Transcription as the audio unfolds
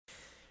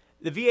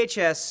The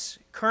VHS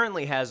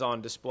currently has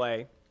on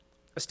display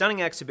a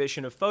stunning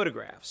exhibition of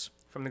photographs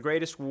from the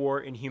greatest war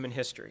in human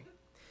history.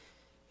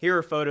 Here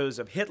are photos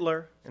of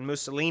Hitler and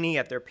Mussolini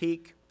at their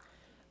peak,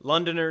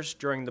 Londoners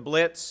during the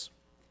Blitz,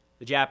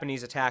 the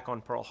Japanese attack on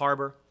Pearl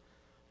Harbor,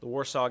 the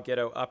Warsaw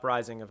Ghetto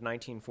Uprising of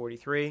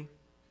 1943,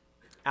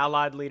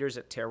 Allied leaders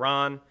at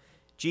Tehran,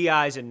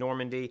 GIs in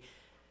Normandy,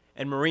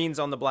 and Marines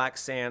on the black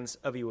sands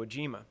of Iwo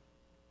Jima.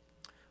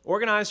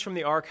 Organized from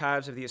the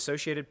archives of the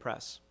Associated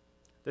Press,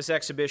 this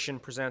exhibition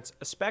presents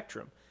a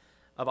spectrum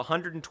of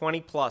 120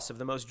 plus of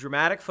the most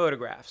dramatic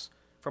photographs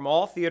from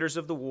all theaters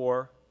of the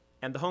war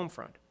and the home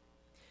front.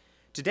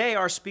 Today,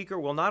 our speaker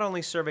will not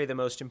only survey the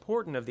most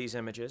important of these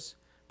images,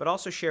 but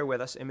also share with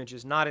us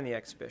images not in the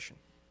exhibition.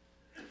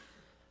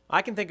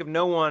 I can think of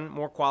no one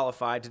more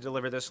qualified to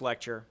deliver this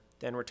lecture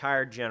than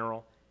retired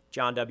General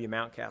John W.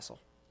 Mountcastle,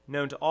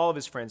 known to all of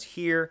his friends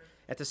here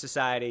at the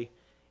Society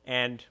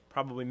and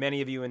probably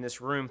many of you in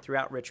this room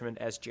throughout Richmond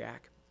as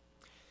Jack.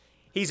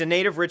 He's a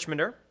native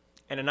Richmonder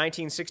and a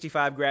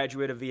 1965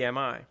 graduate of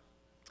VMI.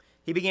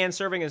 He began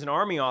serving as an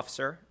Army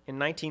officer in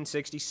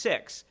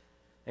 1966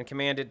 and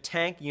commanded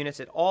tank units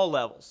at all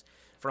levels,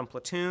 from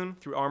platoon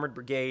through armored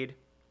brigade.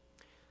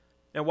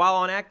 Now, while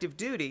on active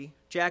duty,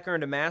 Jack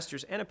earned a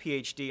master's and a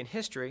PhD in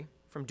history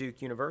from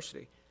Duke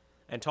University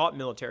and taught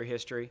military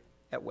history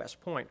at West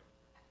Point.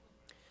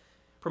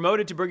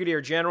 Promoted to brigadier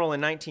general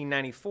in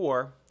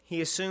 1994,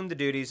 he assumed the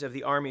duties of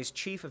the Army's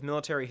Chief of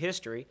Military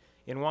History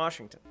in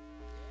Washington.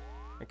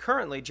 And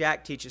currently,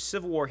 Jack teaches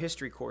Civil War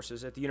history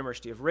courses at the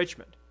University of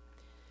Richmond.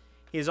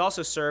 He has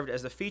also served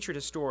as the featured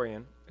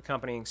historian,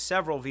 accompanying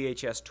several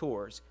VHS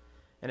tours,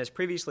 and has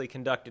previously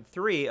conducted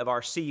 3 of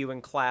our CU in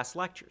Class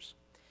lectures.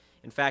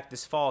 In fact,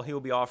 this fall he will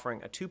be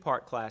offering a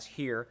 2-part class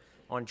here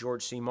on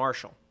George C.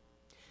 Marshall.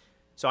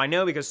 So I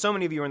know, because so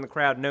many of you in the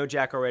crowd know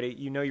Jack already,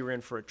 you know you're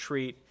in for a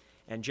treat.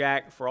 And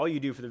Jack, for all you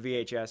do for the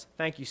VHS,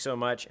 thank you so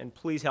much, and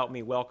please help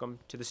me welcome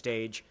to the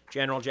stage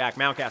General Jack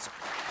Mountcastle.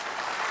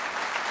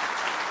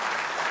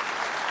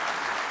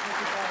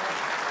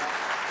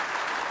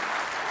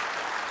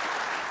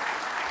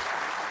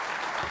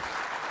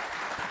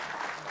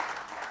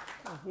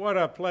 What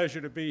a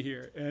pleasure to be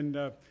here. And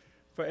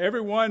for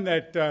everyone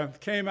that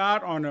came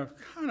out on a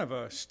kind of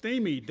a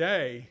steamy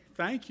day,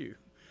 thank you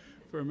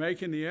for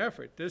making the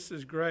effort. This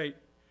is great.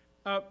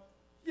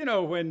 You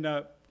know,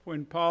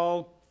 when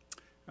Paul,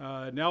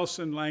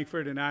 Nelson,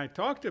 Langford, and I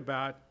talked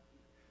about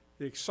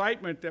the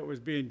excitement that was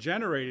being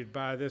generated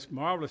by this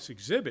marvelous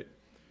exhibit,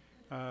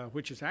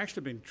 which has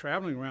actually been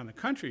traveling around the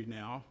country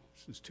now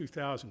since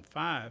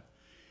 2005,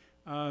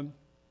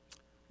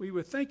 we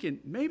were thinking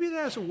maybe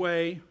there's a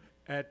way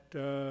at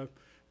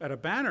a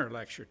banner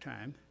lecture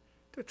time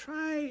to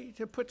try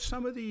to put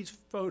some of these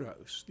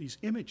photos, these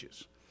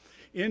images,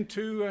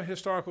 into a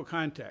historical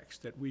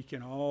context that we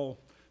can all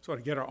sort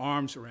of get our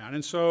arms around.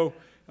 And so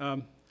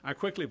I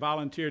quickly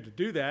volunteered to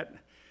do that,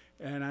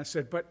 and I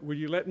said, but will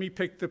you let me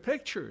pick the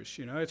pictures?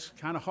 You know, it's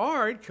kind of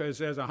hard because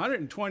there's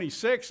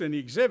 126 in the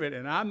exhibit,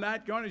 and I'm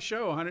not going to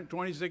show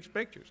 126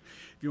 pictures.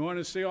 If you want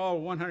to see all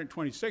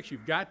 126,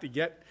 you've got to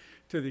get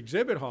to the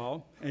exhibit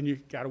hall, and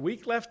you've got a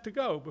week left to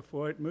go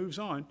before it moves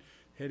on,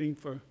 heading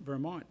for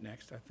Vermont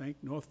next, I think,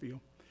 Northfield.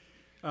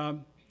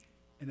 And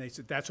they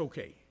said, that's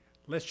okay.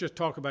 Let's just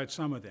talk about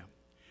some of them.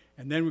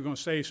 And then we're going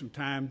to save some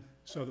time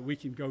so that we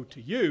can go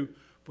to you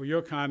for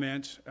your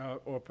comments,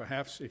 or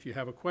perhaps if you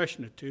have a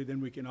question or two,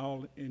 then we can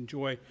all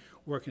enjoy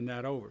working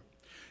that over.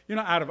 You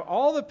know, out of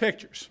all the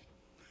pictures,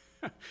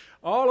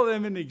 all of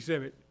them in the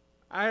exhibit,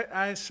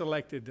 I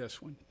selected this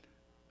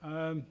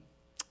one.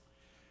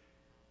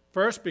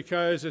 First,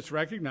 because it's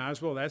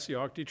recognizable, that's the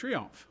Arc de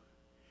Triomphe.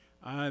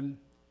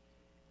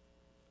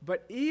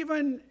 But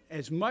even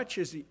as much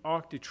as the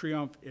Arc de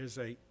Triomphe is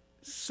a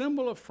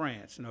symbol of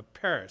France and of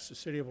Paris, the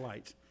City of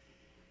Lights,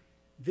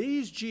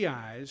 these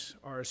GIs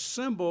are a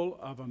symbol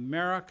of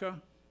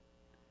America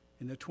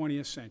in the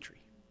 20th century.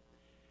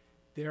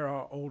 There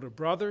are older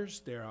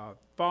brothers, there are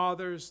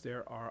fathers,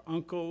 there are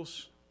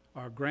uncles,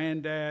 our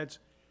granddads.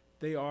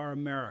 They are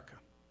America.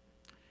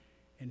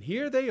 And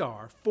here they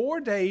are, 4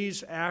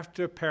 days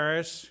after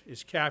Paris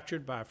is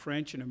captured by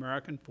French and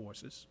American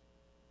forces,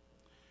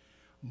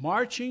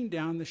 marching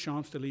down the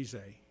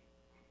Champs-Élysées.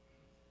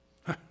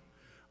 A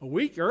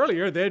week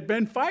earlier, they'd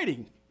been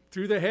fighting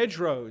through the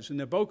hedgerows in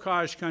the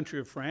Bocage country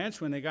of France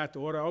when they got the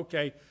order,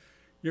 okay,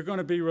 you're going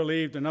to be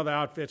relieved. Another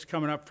outfit's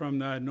coming up from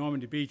the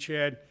Normandy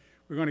beachhead.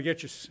 We're going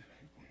to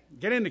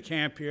get into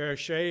camp here,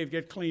 shave,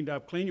 get cleaned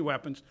up, clean your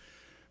weapons,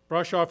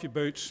 brush off your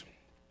boots.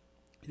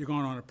 You're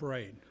going on a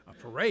parade. A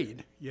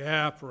parade?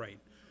 Yeah, a parade.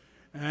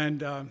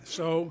 And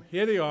so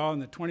here they are on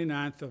the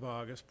 29th of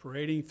August,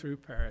 parading through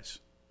Paris.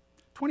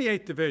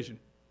 28th Division,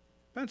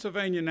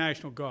 Pennsylvania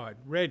National Guard,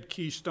 red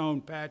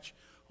keystone patch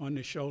on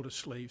the shoulder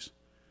sleeves.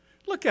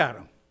 Look at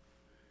them.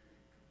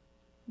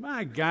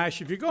 My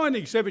gosh, if you go in the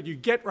exhibit, you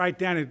get right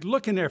down and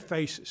look in their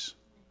faces.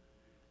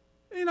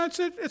 You know,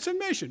 it's a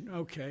mission.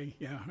 Okay,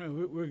 yeah,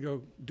 we'll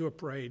go do a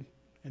parade,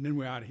 and then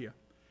we're out of here.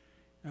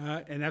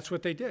 And that's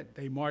what they did.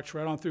 They marched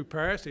right on through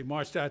Paris. They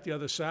marched out the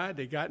other side.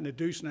 They got in the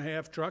deuce and a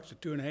half trucks of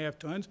 2.5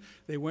 tons.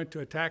 They went to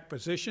attack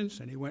positions,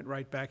 and they went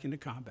right back into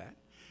combat.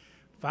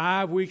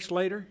 5 weeks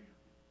later,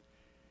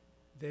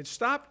 they'd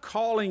stopped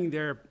calling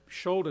their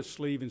shoulder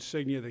sleeve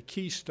insignia the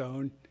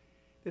Keystone.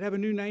 They'd have a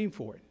new name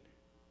for it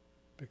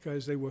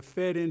because they were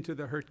fed into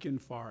the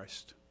Hurtgen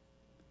Forest.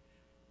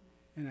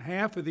 And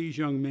half of these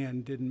young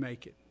men didn't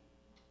make it.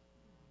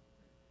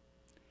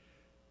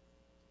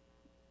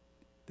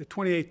 The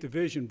 28th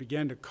Division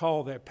began to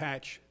call their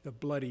patch the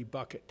Bloody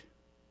Bucket.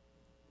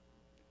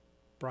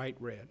 Bright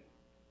red.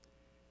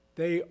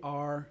 They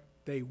were,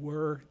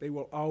 they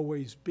will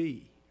always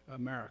be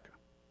America.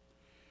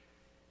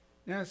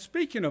 Now,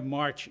 speaking of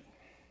marching,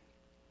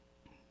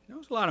 there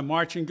was a lot of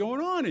marching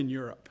going on in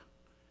Europe.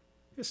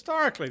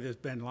 Historically, there's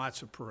been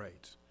lots of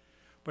parades.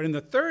 But in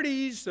the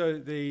 30s,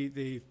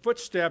 the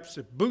footsteps,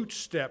 the boot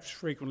steps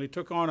frequently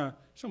took on a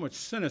somewhat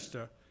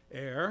sinister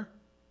air.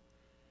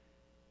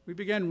 We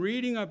began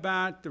reading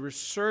about the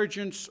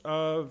resurgence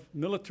of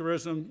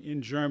militarism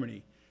in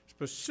Germany,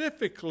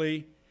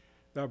 specifically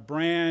the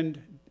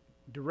brand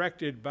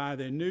directed by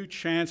the new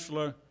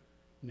chancellor,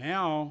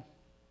 now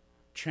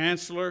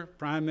chancellor,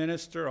 prime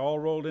minister, all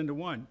rolled into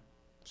one.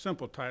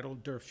 Simple title,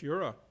 Der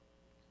Fuhrer.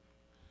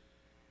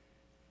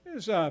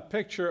 Here's a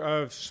picture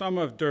of some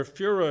of Der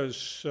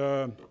Fuhrer's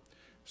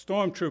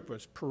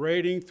stormtroopers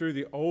parading through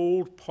the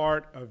old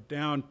part of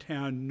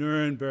downtown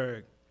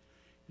Nuremberg,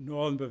 in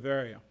northern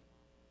Bavaria.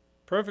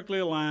 Perfectly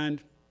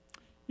aligned,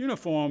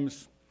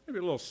 uniforms maybe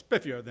a little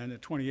spiffier than the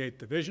 28th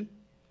Division,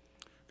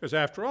 because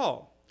after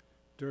all,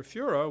 Der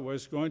Fuhrer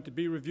was going to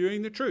be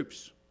reviewing the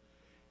troops.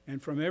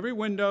 And from every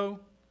window,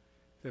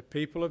 the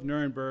people of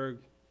Nuremberg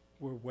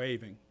were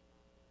waving.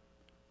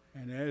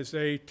 And as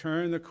they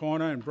turned the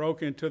corner and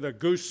broke into the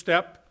goose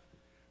step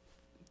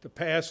to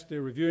pass the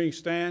reviewing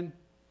stand,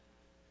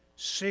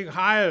 Sieg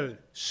Heil,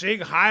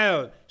 Sieg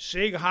Heil,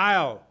 Sieg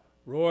Heil,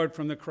 roared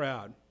from the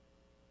crowd.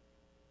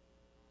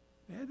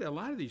 They had a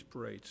lot of these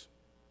parades.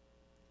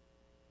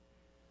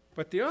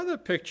 But the other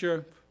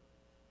picture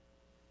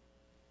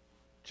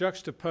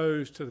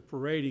juxtaposed to the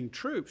parading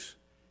troops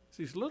is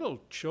these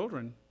little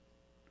children.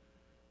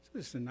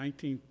 This is in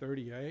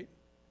 1938.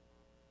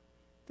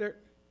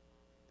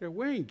 They're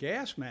wearing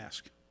gas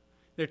masks.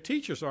 Their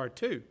teachers are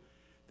too.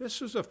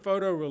 This is a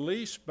photo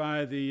released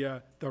by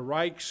the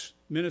Reich's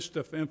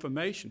Minister for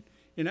Information,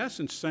 in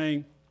essence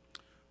saying,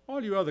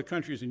 all you other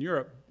countries in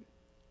Europe,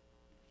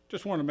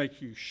 just want to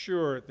make you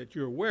sure that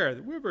you're aware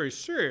that we're very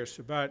serious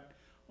about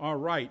our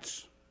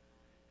rights,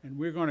 and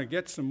we're going to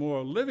get some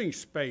more living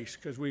space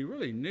because we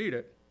really need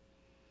it.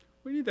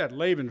 We need that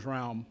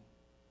Lebensraum.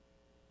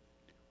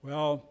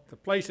 Well, the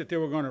place that they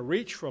were going to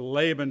reach for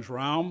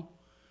Lebensraum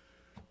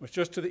was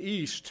just to the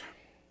east.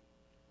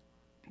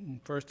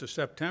 1st of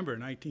September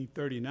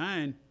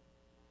 1939,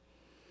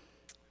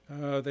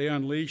 they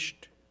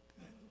unleashed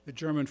the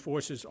German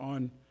forces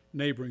on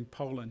neighboring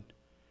Poland.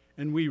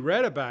 And we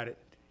read about it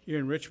here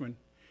in Richmond,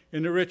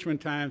 in the Richmond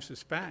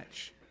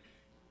Times-Dispatch.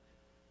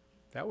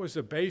 That was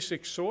the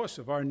basic source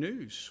of our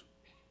news.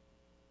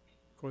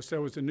 Of course,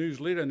 there was a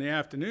news leader in the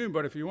afternoon,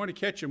 but if you want to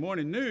catch your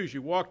morning news,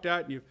 you walked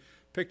out and you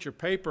picked your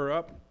paper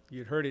up.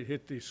 You'd heard it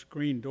hit the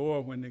screen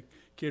door when the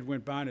kid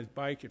went by on his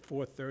bike at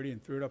 4:30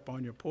 and threw it up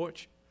on your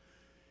porch.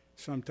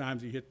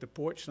 Sometimes he hit the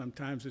porch,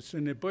 sometimes it's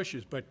in the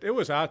bushes, but it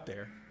was out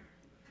there.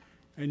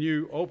 And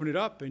you open it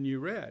up and you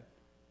read,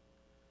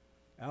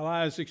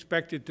 Allies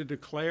expected to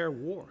declare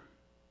war.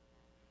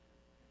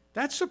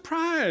 That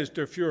surprised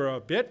Der Fuhrer a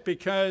bit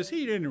because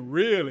he didn't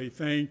really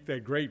think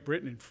that Great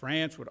Britain and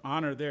France would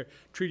honor their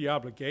treaty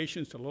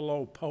obligations to little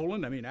old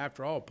Poland. I mean,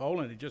 after all,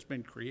 Poland had just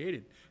been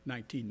created in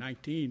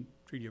 1919,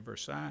 Treaty of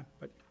Versailles,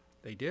 but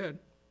they did.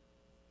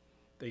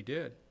 They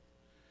did.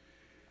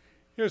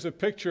 Here's a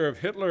picture of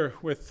Hitler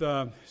with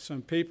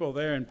some people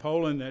there in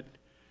Poland that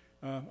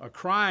are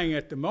crying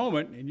at the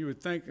moment, and you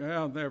would think,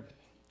 well, they're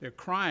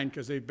crying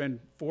because they've been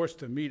forced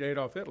to meet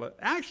Adolf Hitler.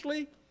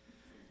 Actually,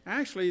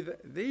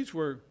 these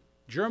were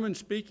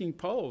German-speaking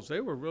Poles.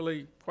 They were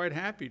really quite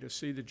happy to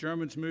see the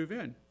Germans move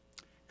in.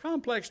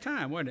 Complex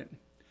time, wasn't it?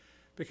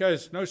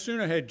 Because no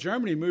sooner had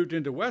Germany moved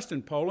into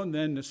Western Poland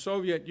than the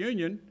Soviet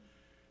Union,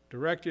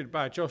 directed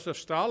by Joseph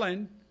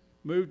Stalin,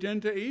 moved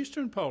into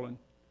Eastern Poland.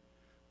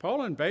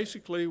 Poland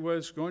basically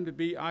was going to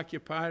be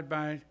occupied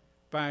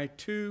by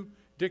two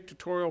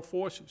dictatorial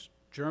forces,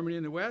 Germany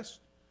in the west,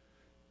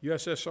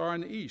 USSR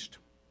in the east.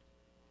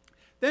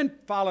 Then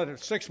followed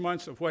 6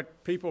 months of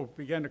what people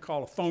began to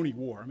call a phony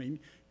war. I mean,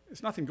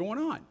 there's nothing going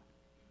on.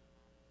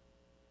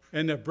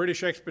 And the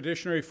British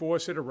Expeditionary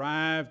Force had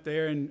arrived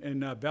there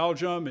in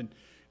Belgium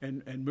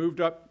and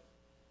moved up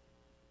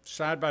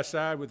side by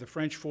side with the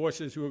French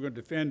forces who were going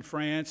to defend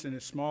France and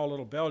a small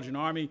little Belgian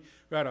army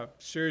who had a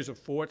series of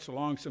forts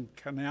along some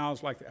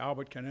canals like the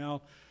Albert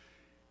Canal.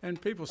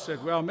 And people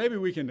said, well, maybe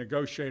we can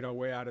negotiate our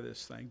way out of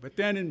this thing. But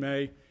then in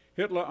May,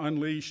 Hitler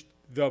unleashed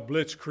the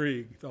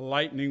Blitzkrieg, the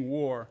lightning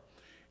war.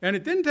 And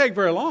it didn't take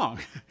very long.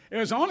 It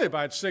was only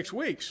about 6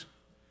 weeks.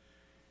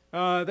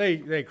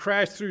 They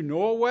crashed through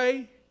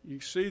Norway, You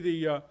see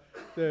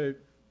the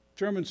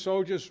German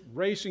soldiers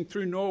racing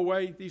through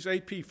Norway. These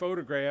AP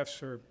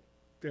photographs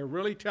they're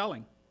really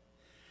telling.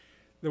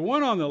 The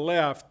one on the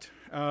left,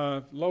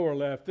 lower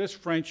left, this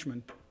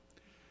Frenchman,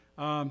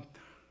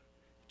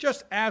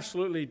 just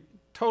absolutely,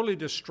 totally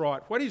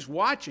distraught. What he's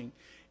watching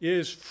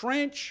is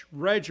French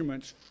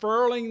regiments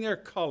furling their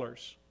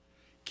colors,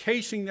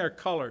 casing their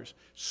colors,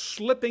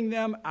 slipping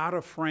them out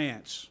of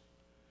France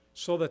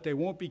so that they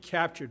won't be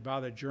captured by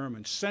the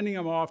Germans, sending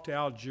them off to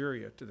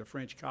Algeria, to the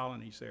French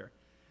colonies there.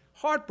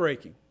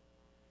 Heartbreaking.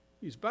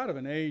 He's about of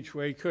an age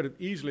where he could have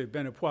easily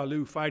been a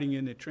poilu fighting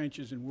in the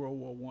trenches in World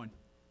War I. And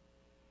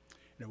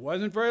it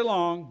wasn't very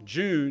long,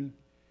 June,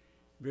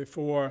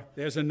 before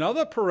there's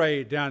another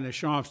parade down the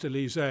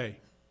Champs-Élysées,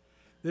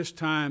 this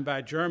time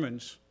by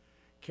Germans,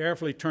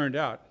 carefully turned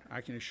out, I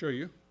can assure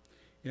you,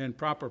 in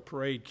proper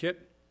parade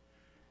kit,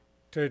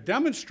 to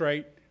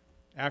demonstrate,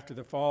 after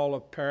the fall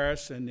of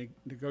Paris and the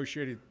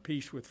negotiated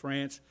peace with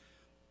France,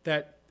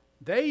 that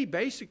they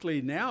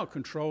basically now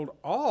controlled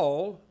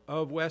all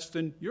of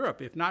Western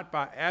Europe, if not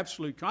by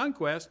absolute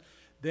conquest,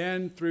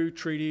 then through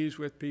treaties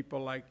with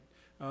people like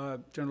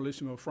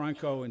Generalissimo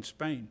Franco in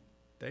Spain.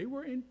 They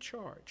were in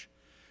charge.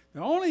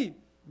 The only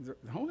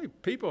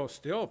people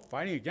still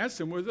fighting against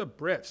them were the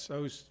Brits,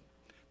 those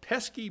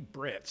pesky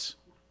Brits.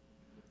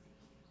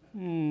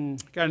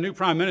 Got a new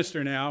prime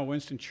minister now,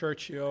 Winston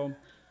Churchill,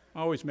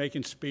 always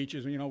making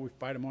speeches. You know, we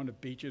fight them on the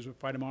beaches, we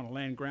fight them on the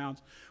land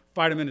grounds,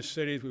 fight them in the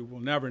cities. We will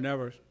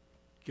never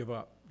give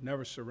up,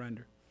 never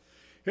surrender.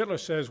 Hitler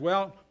says,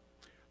 well,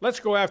 let's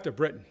go after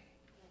Britain.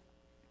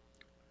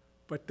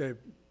 But the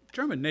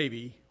German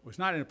Navy was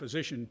not in a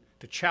position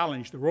to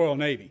challenge the Royal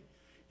Navy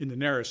in the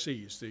narrow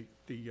seas,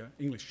 the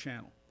English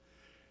Channel.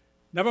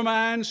 Never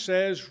mind,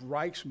 says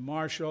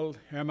Reichsmarschall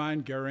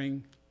Hermann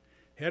Goering,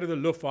 head of the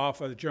Luftwaffe,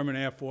 the German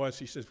Air Force.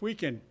 He says, we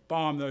can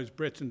bomb those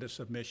Brits into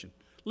submission.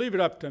 Leave it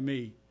up to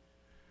me.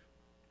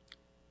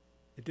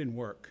 It didn't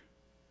work.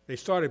 They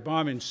started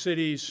bombing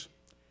cities.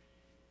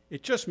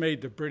 It just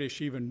made the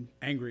British even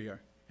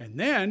angrier. And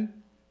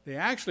then they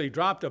actually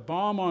dropped a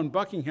bomb on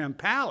Buckingham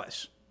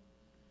Palace.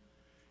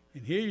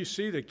 And here you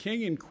see the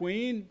King and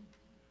Queen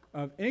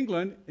of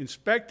England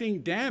inspecting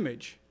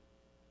damage.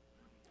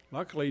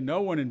 Luckily,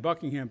 no one in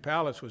Buckingham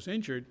Palace was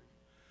injured.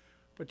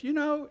 But you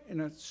know, in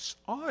an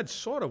odd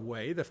sort of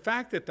way, the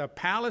fact that the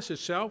palace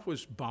itself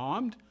was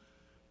bombed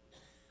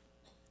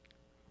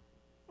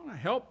want to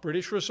help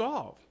British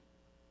resolve.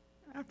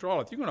 After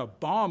all, if you're going to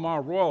bomb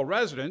our royal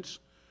residence,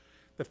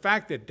 the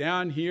fact that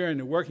down here in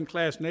the working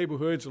class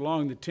neighborhoods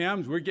along the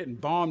Thames, we're getting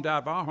bombed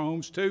out of our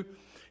homes too,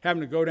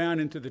 having to go down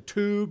into the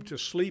tube to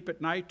sleep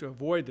at night to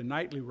avoid the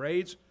nightly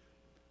raids,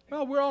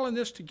 well, we're all in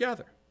this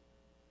together.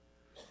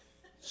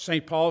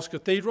 St. Paul's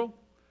Cathedral,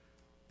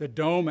 the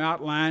dome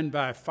outlined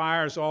by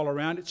fires all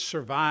around it,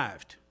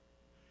 survived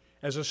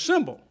as a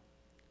symbol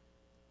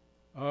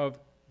of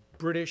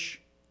British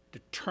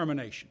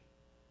determination.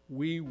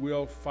 We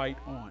will fight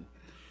on.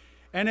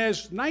 And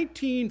as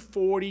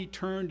 1940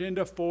 turned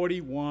into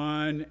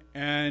 41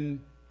 and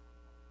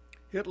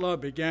Hitler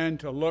began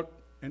to look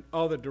in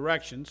other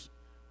directions,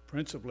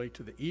 principally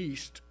to the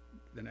east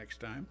the next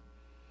time,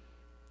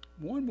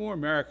 more and more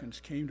Americans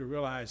came to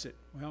realize that,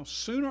 well,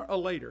 sooner or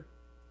later,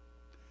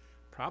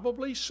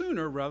 probably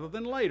sooner rather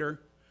than later,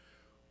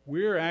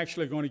 we're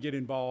actually going to get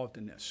involved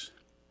in this.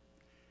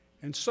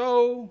 And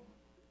so,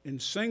 in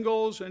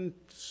singles and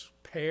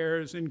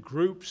pairs and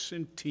groups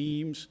and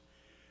teams,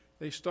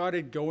 they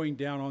started going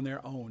down on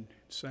their own,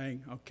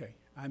 saying, okay,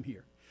 I'm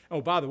here.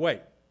 Oh, by the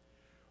way,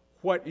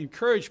 what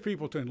encouraged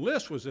people to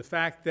enlist was the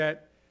fact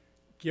that,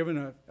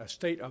 given a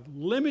state of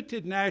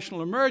limited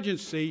national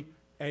emergency,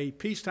 a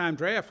peacetime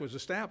draft was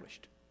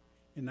established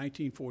in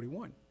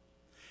 1941.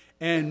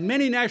 And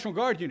many National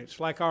Guard units,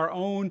 like our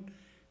own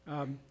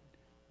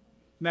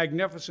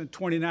magnificent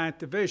 29th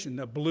Division,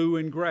 the blue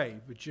and gray,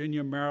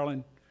 Virginia,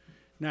 Maryland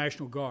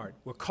National Guard,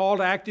 were called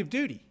to active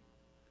duty.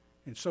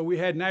 And so we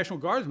had National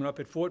Guardsmen up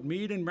at Fort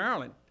Meade in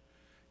Maryland,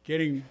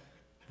 getting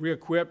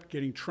re-equipped,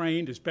 getting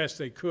trained as best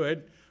they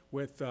could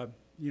with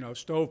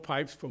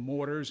stovepipes for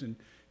mortars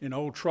and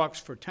old trucks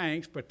for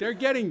tanks, but they're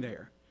getting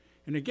there.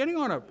 And they're getting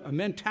on a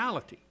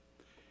mentality.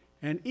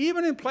 And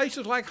even in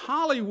places like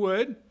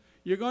Hollywood,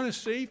 you're going to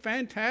see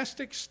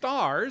fantastic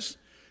stars.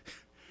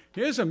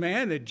 Here's a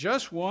man that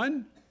just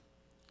won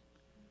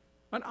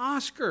an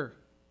Oscar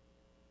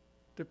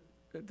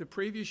the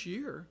previous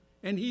year,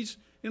 and he's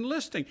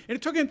enlisting. And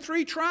it took him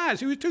 3 tries.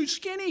 He was too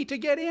skinny to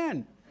get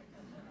in.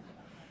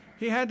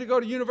 He had to go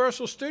to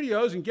Universal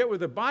Studios and get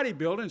with a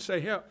bodybuilder and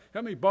say, help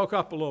me bulk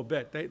up a little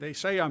bit. They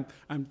say I'm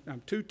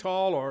too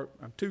tall or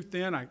I'm too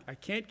thin. I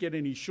can't get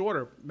any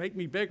shorter. Make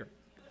me bigger.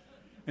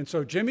 And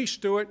so Jimmy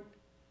Stewart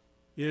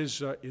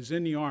is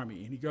in the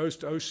Army, and he goes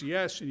to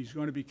OCS, and he's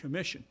going to be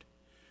commissioned.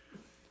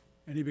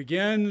 And he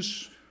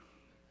begins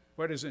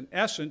what is, in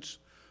essence,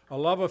 a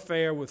love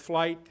affair with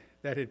flight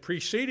that had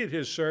preceded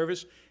his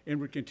service and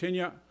would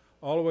continue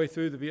all the way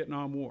through the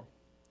Vietnam War.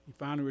 He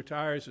finally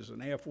retires as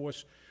an Air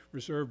Force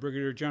Reserve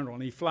Brigadier General,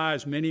 and he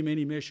flies many,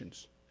 many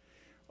missions.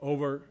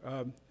 over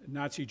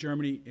Nazi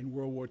Germany in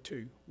World War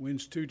II.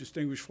 Wins 2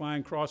 Distinguished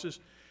Flying Crosses.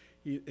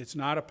 It's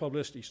not a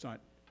publicity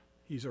stunt.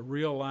 He's a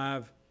real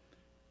live,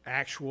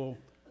 actual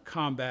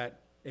combat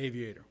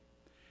aviator.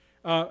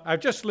 I've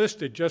just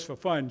listed, just for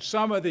fun,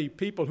 some of the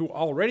people who are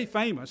already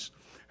famous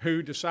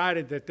who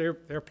decided that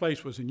their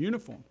place was in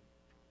uniform.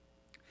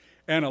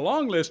 And a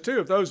long list, too,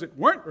 of those that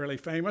weren't really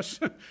famous,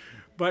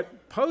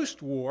 but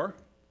post-war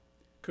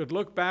could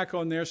look back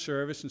on their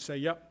service and say,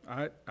 yep,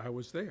 I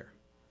was there.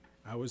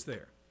 I was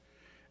there.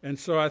 And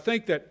so I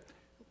think that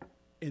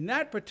in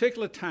that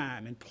particular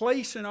time and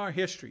place in our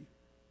history,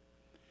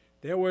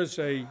 there was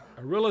a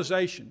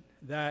realization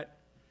that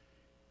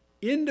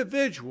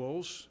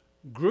individuals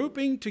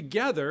grouping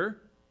together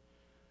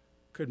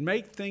could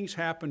make things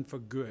happen for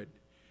good.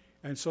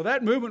 And so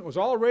that movement was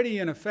already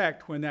in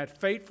effect when that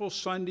fateful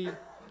Sunday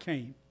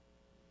came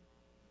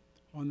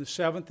on the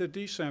 7th of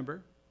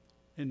December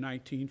in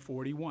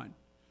 1941.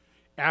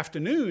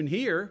 Afternoon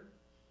here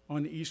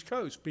on the East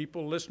Coast,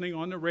 people listening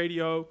on the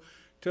radio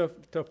to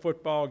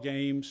football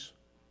games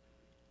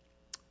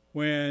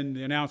when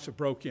the announcer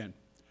broke in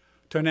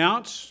to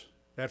announce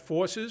that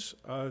forces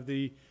of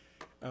the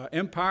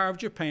Empire of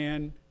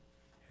Japan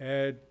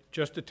had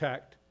just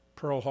attacked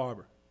Pearl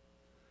Harbor.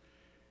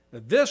 Now,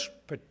 this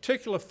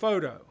particular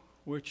photo,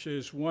 which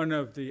is one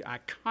of the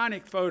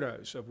iconic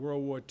photos of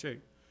World War II,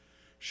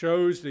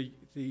 shows the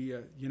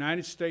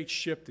United States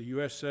ship, the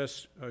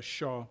USS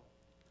Shaw,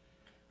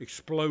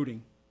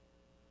 exploding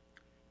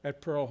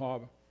at Pearl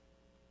Harbor.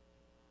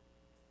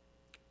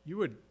 You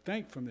would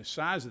think from the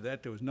size of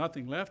that there was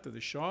nothing left of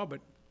the Shaw,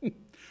 but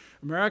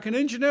American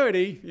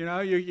ingenuity,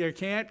 you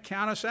can't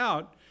count us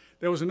out.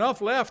 There was enough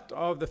left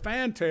of the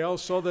fantail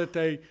so that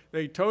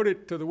they towed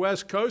it to the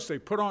West Coast, they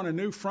put on a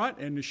new front,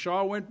 and the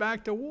Shaw went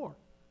back to war.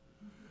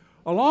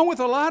 Along with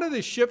a lot of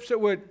the ships that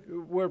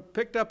were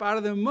picked up out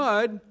of the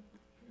mud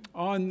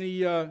on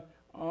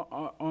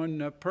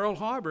Pearl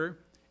Harbor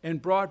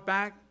and brought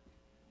back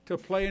to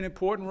play an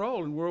important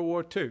role in World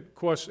War II. Of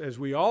course, as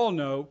we all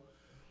know,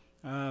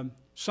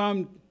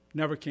 some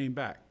never came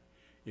back.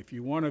 If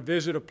you want to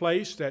visit a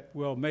place that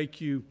will make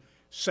you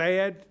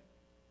sad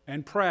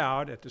and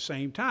proud at the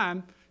same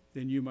time,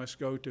 then you must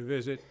go to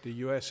visit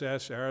the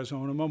USS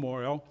Arizona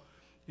Memorial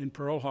in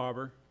Pearl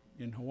Harbor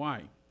in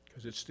Hawaii,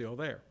 because it's still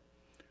there,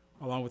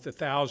 along with the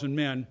 1,000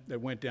 men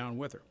that went down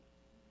with her.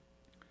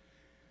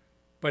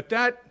 But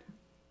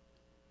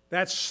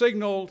that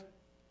signaled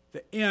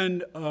the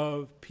end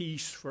of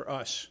peace for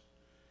us.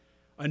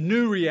 A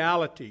new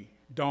reality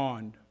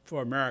dawned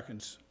for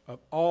Americans of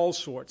all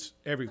sorts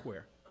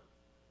everywhere.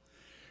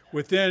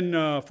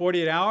 Within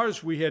 48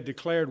 hours, we had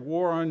declared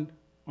war on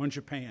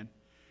Japan.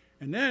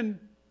 And then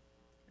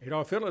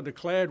Adolf Hitler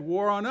declared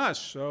war on us.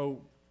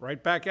 So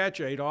right back at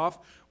you, Adolf.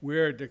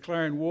 We're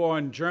declaring war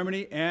on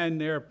Germany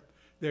and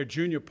their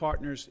junior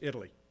partners,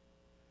 Italy.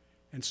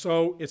 And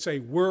so it's a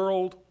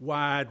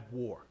worldwide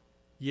war.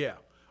 Yeah,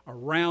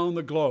 around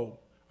the globe,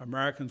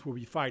 Americans will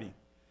be fighting.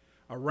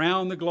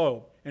 Around the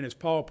globe. And as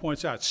Paul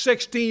points out,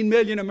 16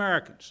 million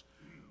Americans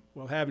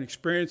will have an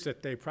experience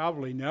that they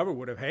probably never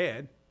would have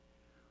had,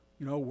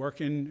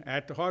 working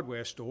at the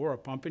hardware store or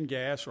pumping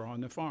gas or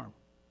on the farm.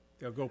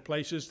 They'll go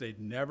places they'd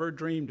never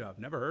dreamed of,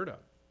 never heard of.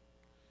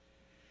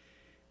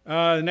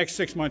 The next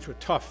 6 months were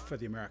tough for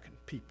the American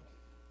people.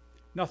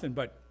 Nothing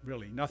but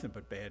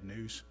bad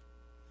news.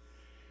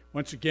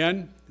 Once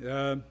again,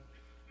 the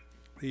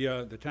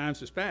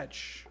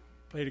Times-Dispatch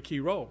played a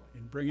key role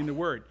in bringing the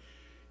word.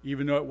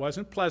 Even though it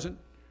wasn't pleasant,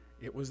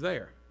 it was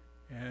there.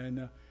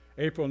 And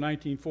April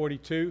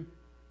 1942,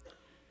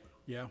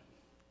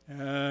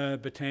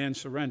 Bataan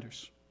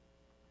surrenders.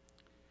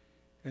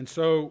 And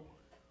so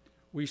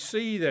we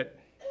see that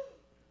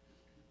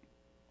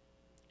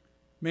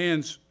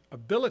man's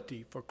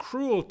ability for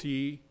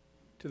cruelty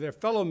to their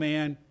fellow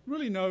man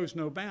really knows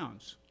no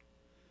bounds.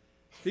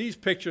 These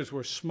pictures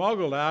were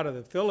smuggled out of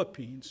the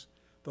Philippines,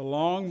 the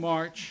long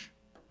march,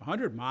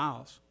 100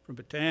 miles from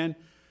Bataan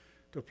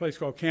to a place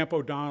called Camp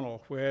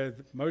O'Donnell, where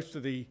most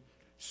of the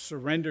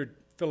surrendered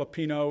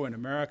Filipino and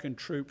American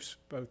troops,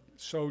 both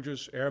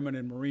soldiers, airmen,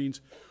 and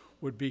Marines,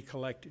 would be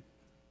collected.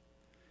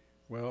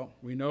 Well,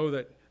 we know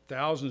that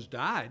thousands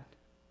died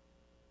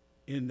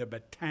in the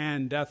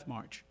Bataan Death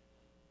March.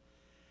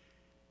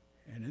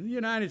 And in the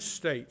United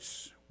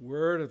States,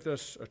 word of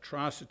this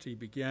atrocity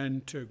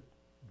began to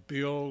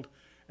build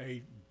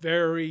a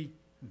very,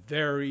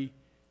 very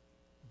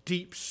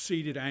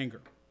deep-seated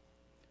anger.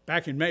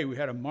 Back in May, we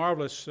had a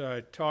marvelous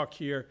talk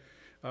here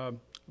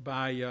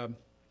by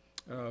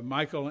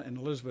Michael and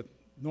Elizabeth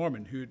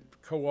Norman, who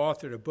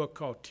co-authored a book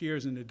called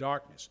Tears in the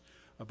Darkness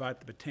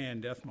about the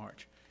Bataan Death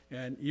March.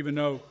 And even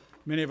though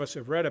many of us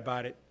have read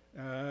about it,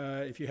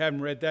 if you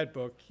haven't read that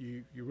book,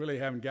 you really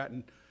haven't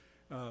gotten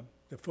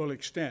the full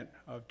extent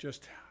of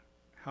just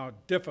how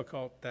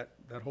difficult that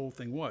whole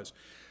thing was.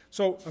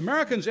 So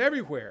Americans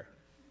everywhere,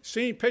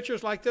 seeing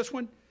pictures like this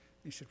one,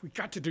 they said, we've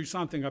got to do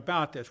something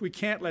about this. We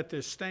can't let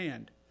this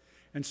stand.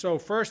 And so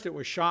first it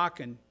was shock,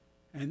 and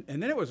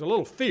then it was a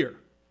little fear,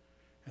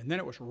 and then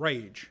it was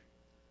rage.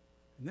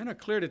 And then a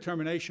clear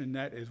determination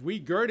that as we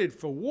girded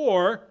for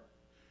war,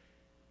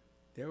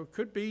 there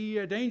could be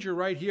a danger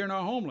right here in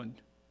our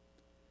homeland,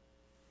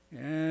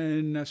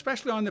 and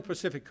especially on the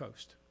Pacific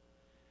coast.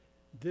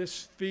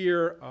 This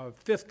fear of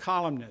fifth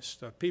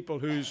columnists, of people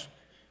whose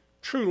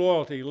true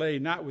loyalty lay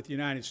not with the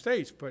United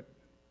States, but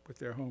with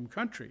their home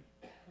country,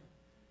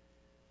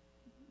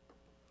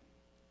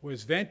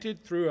 was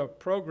vented through a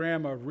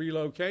program of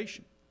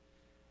relocation.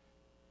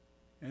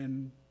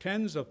 And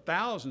tens of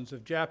thousands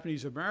of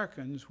Japanese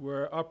Americans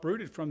were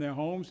uprooted from their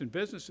homes and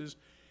businesses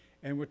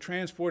and were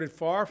transported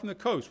far from the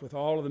coast with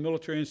all of the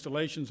military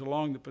installations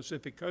along the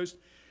Pacific coast,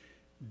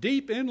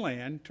 deep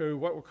inland to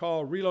what were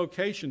called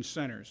relocation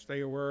centers.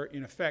 They were,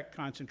 in effect,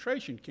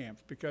 concentration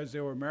camps because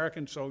there were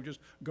American soldiers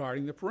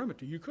guarding the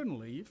perimeter. You couldn't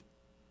leave.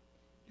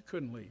 You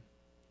couldn't leave.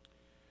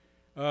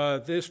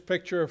 This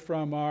picture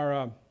from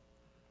our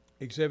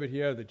exhibit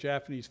here, the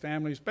Japanese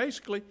families,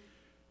 basically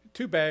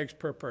 2 bags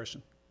per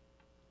person.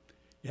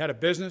 You had a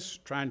business,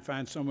 try and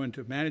find someone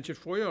to manage it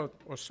for you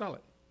or sell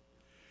it.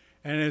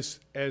 And as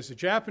the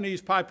Japanese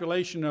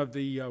population of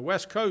the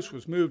West Coast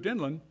was moved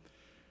inland,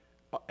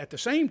 at the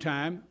same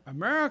time,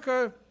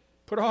 America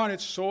put on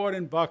its sword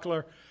and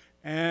buckler,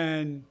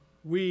 and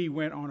we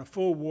went on a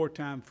full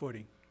wartime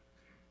footing.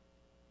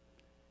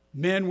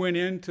 Men went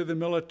into the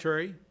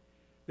military,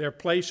 their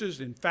places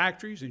in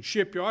factories, in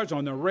shipyards,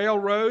 on the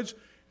railroads,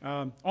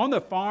 on the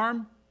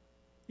farm,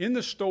 in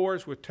the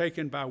stores were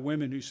taken by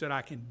women who said,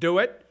 I can do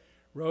it.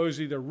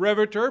 Rosie the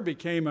Riveter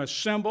became a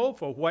symbol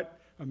for what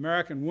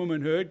American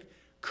womanhood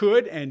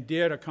could and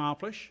did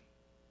accomplish.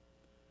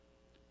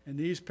 And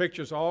these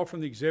pictures, all from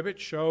the exhibit,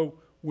 show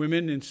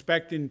women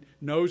inspecting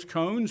nose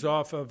cones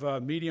off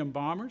of medium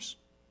bombers.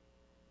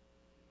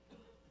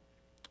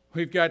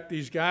 We've got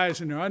these guys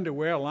in their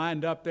underwear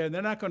lined up there.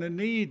 They're not going to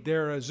need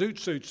their zoot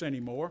suits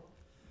anymore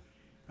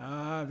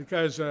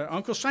because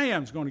Uncle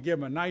Sam's going to give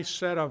them a nice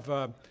set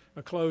of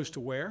clothes to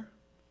wear.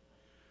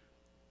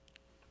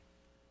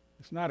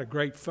 It's not a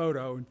great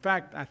photo. In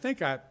fact, I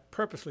think I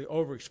purposely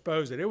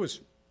overexposed it. It was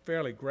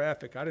fairly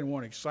graphic. I didn't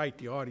want to excite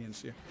the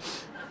audience here.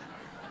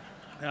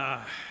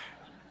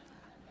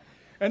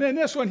 And then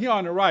this one here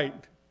on the right.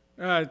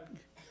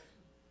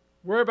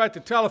 Worry about the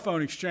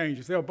telephone exchange.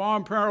 If they'll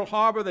bomb Pearl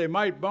Harbor, they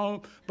might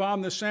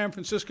bomb the San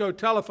Francisco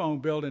telephone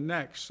building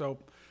next. So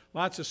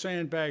lots of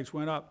sandbags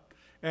went up.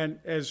 And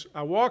as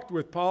I walked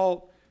with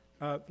Paul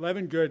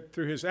Levengood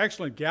through his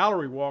excellent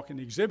gallery walk in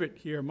the exhibit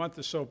here a month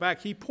or so back,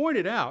 he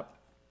pointed out,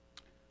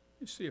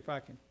 let's see if I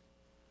can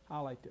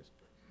highlight this,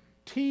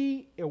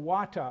 T.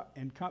 Iwata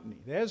and Company.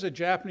 There's a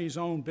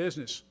Japanese-owned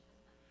business.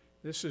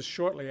 This is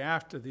shortly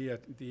after the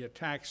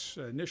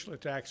initial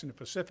attacks in the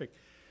Pacific.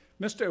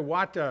 Mr.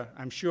 Iwata,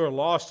 I'm sure,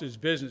 lost his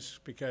business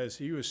because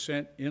he was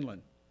sent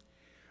inland.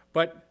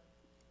 But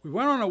we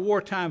went on a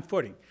wartime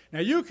footing.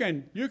 Now, you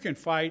can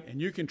fight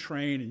and you can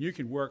train and you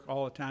can work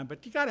all the time,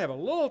 but you got to have a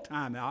little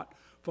time out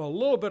for a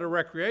little bit of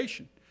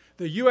recreation.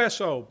 The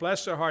USO,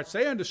 bless their hearts,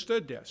 they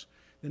understood this.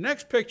 The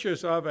next picture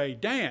is of a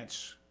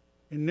dance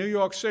in New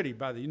York City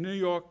by the New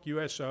York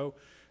USO,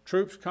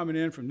 troops coming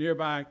in from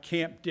nearby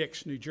Camp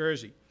Dix, New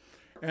Jersey.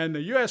 And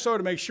the USO,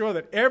 to make sure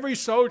that every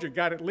soldier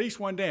got at least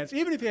one dance,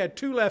 even if he had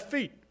 2 left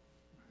feet.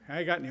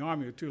 I got in the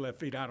Army with 2 left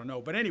feet, I don't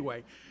know. But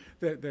anyway,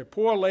 the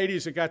poor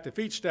ladies that got their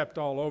feet stepped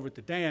all over at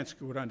the dance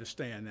would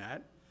understand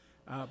that.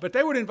 But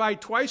they would invite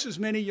twice as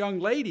many young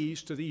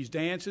ladies to these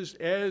dances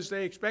as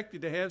they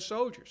expected to have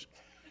soldiers.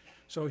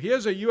 So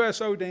here's a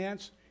USO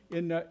dance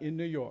in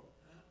New York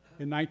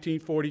in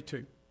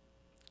 1942.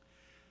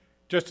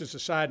 Just as a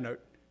side note,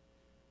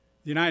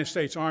 the United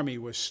States Army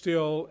was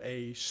still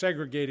a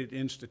segregated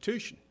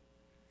institution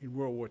in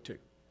World War II.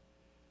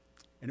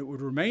 And it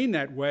would remain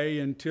that way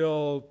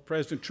until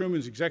President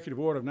Truman's executive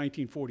order of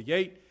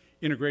 1948,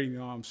 integrating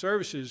the armed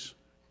services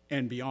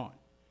and beyond.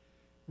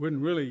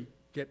 Wouldn't really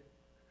get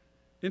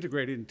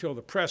integrated until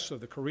the press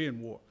of the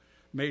Korean War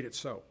made it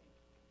so.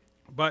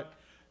 But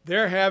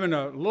they're having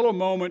a little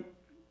moment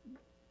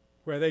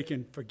where they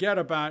can forget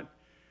about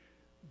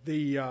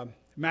the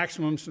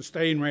maximum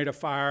sustained rate of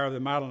fire of the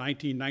model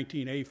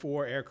 1919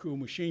 A4 air-cooled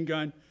machine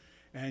gun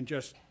and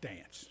just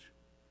dance.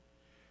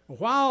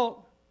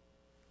 While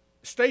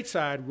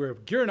stateside we're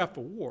gearing up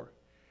for war,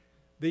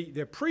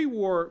 the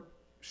pre-war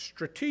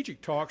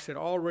strategic talks had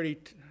already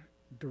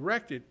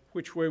directed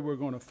which way we're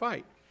going to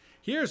fight.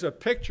 Here's a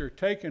picture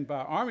taken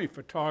by Army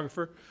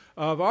photographer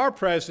of our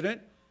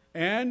president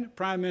and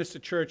Prime Minister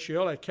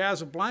Churchill at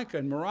Casablanca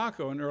in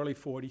Morocco in early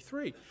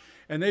 43.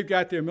 And they've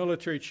got their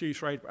military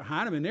chiefs right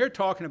behind them, and they're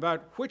talking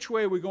about which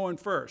way we're going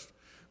first.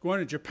 Going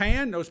to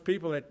Japan, those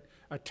people that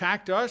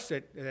attacked us,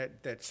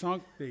 that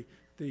sunk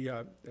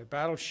the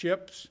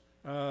battleships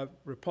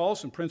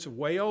Repulse and Prince of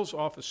Wales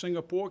off of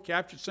Singapore,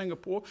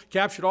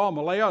 captured all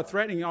Malaya,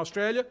 threatening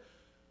Australia,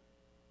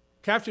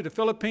 captured the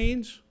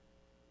Philippines.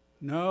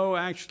 No,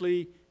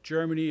 actually,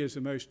 Germany is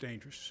the most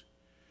dangerous.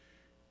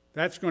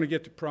 That's going to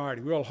get the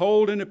priority. We'll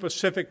hold in the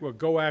Pacific, we'll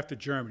go after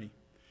Germany.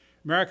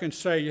 Americans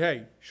say,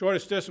 hey,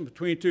 shortest distance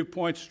between 2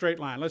 points, straight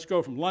line. Let's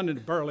go from London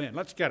to Berlin.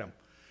 Let's get them.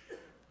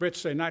 Brits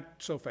say, not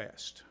so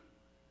fast.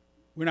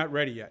 we're not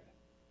ready yet.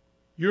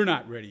 You're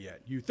not ready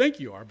yet. You think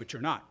you are, but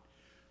you're not.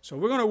 So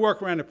we're going to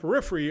work around the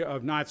periphery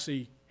of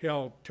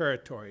Nazi-held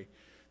territory.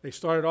 They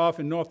started off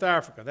in North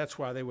Africa. That's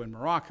why they were in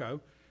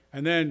Morocco.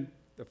 And then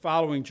the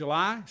following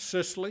July,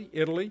 Sicily,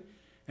 Italy,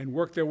 and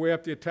worked their way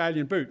up the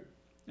Italian boot.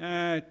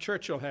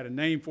 Churchill had a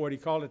name for it. He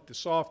called it the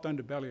soft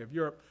underbelly of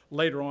Europe.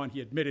 Later on,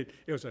 he admitted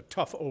it was a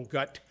tough old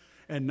gut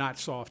and not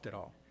soft at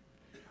all.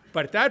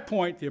 But at that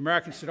point, the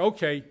Americans said,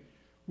 okay,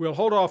 we'll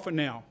hold off for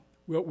now.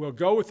 We'll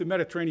go with the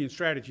Mediterranean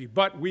strategy,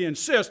 but we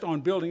insist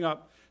on building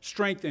up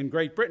strength in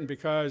Great Britain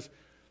because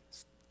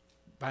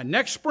by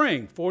next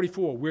spring,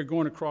 44, we're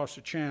going across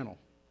the channel.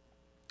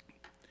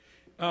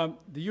 The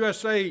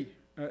USA,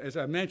 as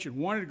I mentioned,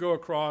 wanted to go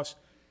across,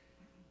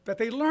 but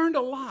they learned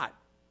a lot.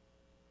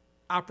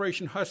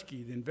 Operation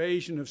Husky, the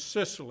invasion of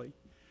Sicily,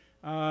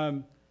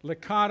 Licata,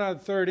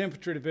 the 3rd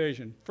Infantry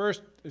Division,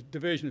 1st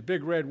Division, the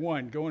Big Red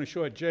One, going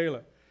ashore at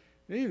Jala.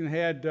 They even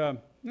had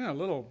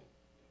little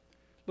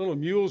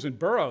mules and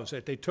burros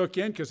that they took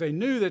in because they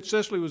knew that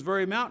Sicily was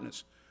very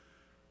mountainous.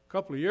 A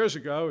couple of years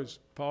ago, as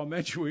Paul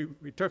mentioned,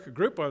 we took a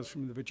group of us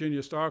from the Virginia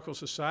Historical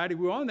Society.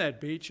 We were on that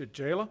beach at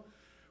Jala.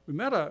 We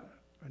met a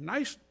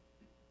nice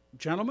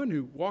gentleman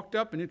who walked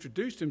up and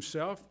introduced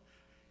himself.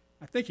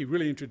 I think he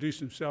really introduced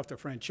himself to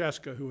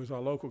Francesca, who was our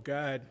local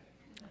guide.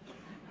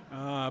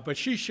 But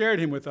she shared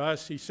him with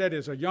us. He said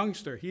as a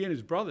youngster, he and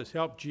his brothers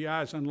helped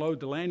GIs unload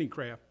the landing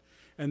craft,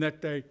 and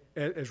that they,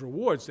 as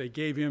rewards, they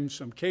gave him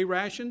some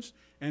K-rations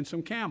and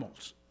some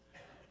camels,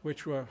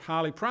 which were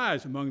highly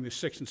prized among the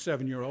 6- and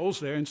 7-year-olds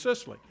there in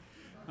Sicily.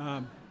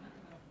 In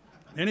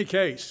any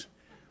case,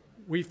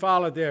 we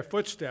followed their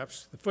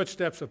footsteps, the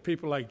footsteps of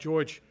people like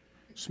George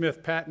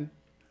Smith Patton,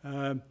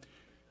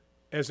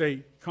 as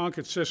they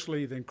conquered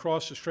Sicily, then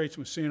crossed the Straits of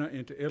Messina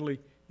into Italy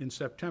in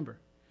September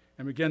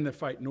and began their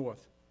fight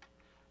north.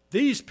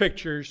 These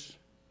pictures,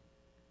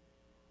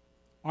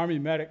 Army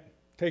medic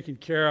taking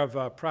care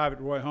of Private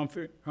Roy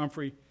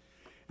Humphrey,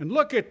 and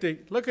look at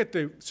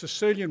the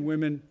Sicilian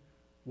women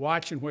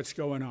watching what's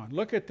going on.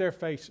 Look at their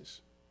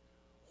faces.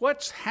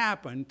 What's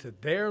happened to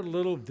their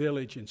little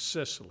village in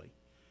Sicily?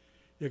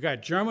 You've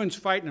got Germans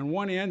fighting on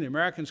one end, the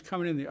Americans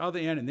coming in the other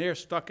end, and they're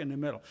stuck in the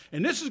middle.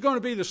 And this is going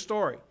to be the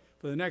story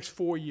for the next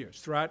 4 years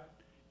throughout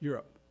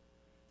Europe.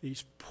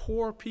 These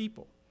poor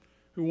people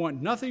who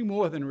want nothing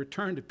more than a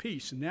return to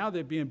peace, and now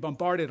they're being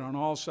bombarded on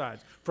all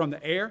sides, from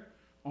the air,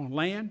 on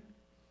land.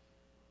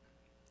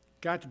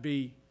 Got to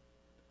be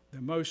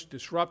the most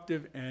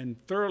disruptive and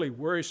thoroughly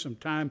worrisome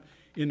time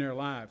in their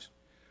lives.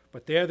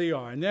 But there they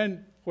are. And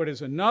then what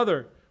is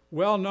another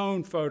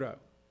well-known photo,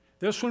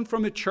 this one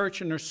from a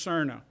church in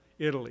Cerna,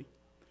 Italy,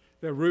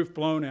 the roof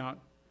blown out,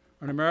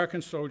 an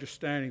American soldier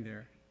standing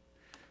there,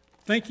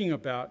 thinking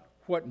about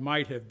what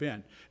might have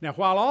been. Now,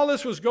 while all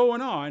this was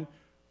going on,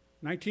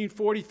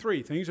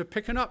 1943, things are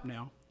picking up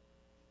now.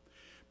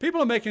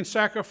 People are making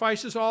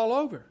sacrifices all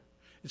over.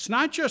 It's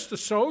not just the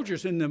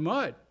soldiers in the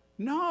mud.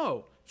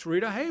 No, it's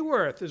Rita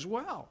Hayworth as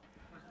well.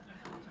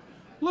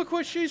 Look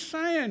what she's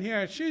saying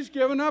here. She's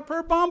giving up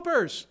her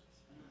bumpers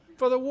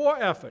for the war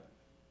effort.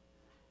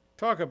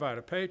 Talk about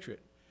a patriot.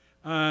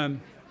 No,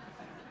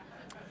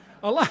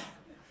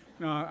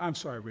 I'm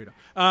sorry, Rita.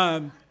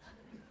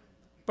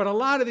 But a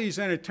lot of these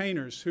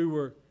entertainers who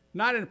were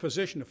not in a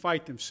position to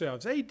fight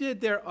themselves, they did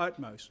their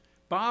utmost.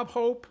 Bob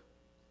Hope,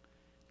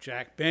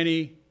 Jack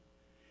Benny.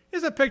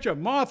 Here's a picture of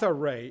Martha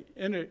Ray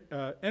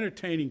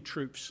entertaining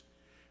troops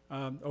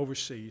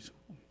overseas.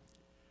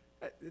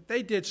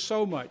 They did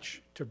so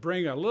much to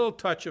bring a little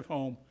touch of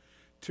home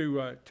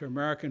to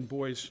American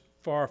boys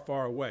far,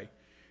 far away.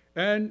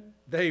 And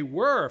they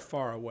were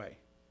far away.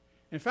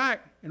 In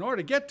fact, in order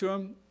to get to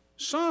them,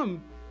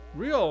 some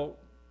real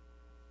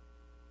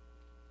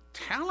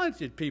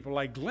talented people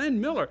like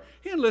Glenn Miller,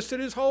 he enlisted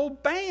his whole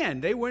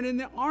band. They went in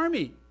the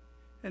Army.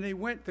 And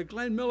the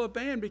Glenn Miller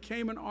Band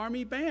became an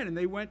Army band, and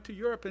they went to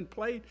Europe and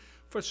played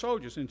for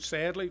soldiers. And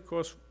sadly, of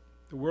course,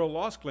 the world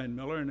lost Glenn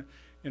Miller in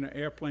an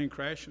airplane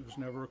crash that was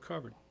never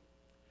recovered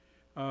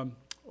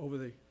over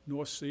the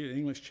North Sea, the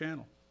English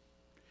Channel.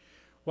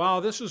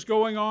 While this is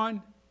going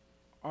on,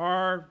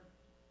 our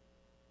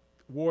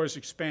war is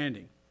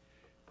expanding.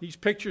 These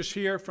pictures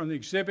here from the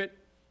exhibit,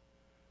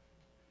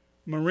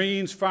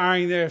 Marines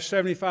firing their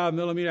 75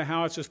 millimeter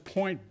howitzers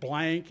point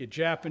blank at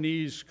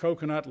Japanese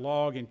coconut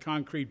log and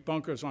concrete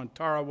bunkers on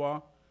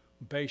Tarawa,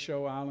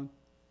 Beisho Island.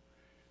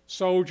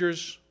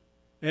 Soldiers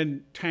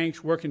and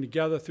tanks working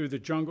together through the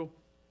jungle.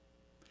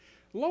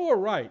 Lower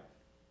right,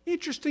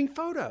 interesting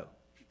photo.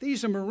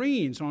 These are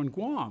Marines on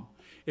Guam.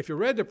 If you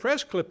read the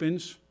press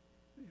clippings,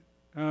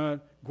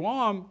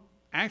 Guam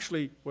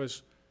actually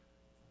was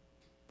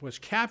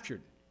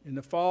captured in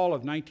the fall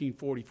of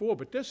 1944,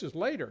 but this is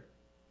later.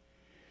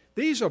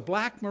 These are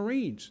black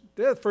Marines.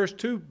 They're the first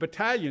 2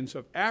 battalions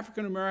of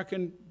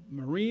African-American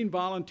Marine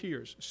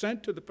volunteers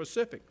sent to the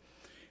Pacific.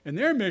 And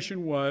their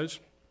mission was,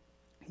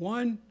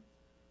 1,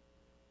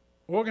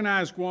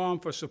 organize Guam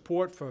for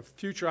support for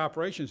future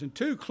operations, and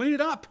 2, clean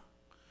it up.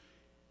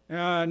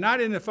 Not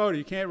in the photo,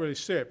 you can't really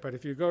see it, but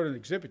if you go to an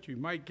exhibit, you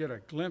might get a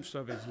glimpse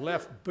of his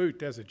left boot.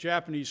 There's a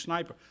Japanese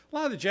sniper. A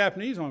lot of the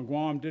Japanese on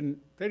Guam didn't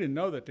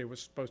know that they were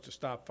supposed to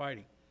stop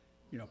fighting.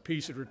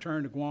 Peace had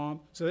returned to Guam,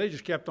 so they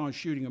just kept on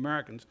shooting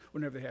Americans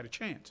whenever they had a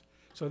chance.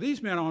 So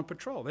these men are on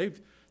patrol.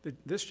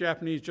 This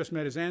Japanese just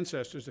met his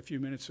ancestors a few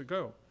minutes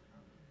ago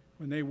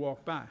when they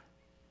walked by.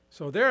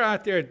 So they're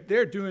out there,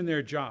 they're doing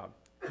their job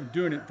and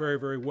doing it very,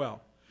 very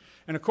well.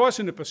 And of course,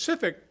 in the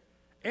Pacific,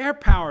 air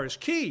power is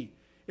key.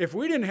 If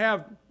we didn't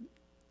have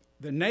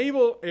the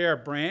Naval Air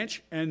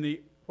Branch and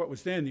what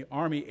was then the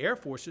Army Air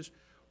Forces,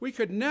 we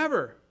could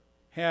never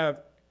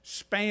have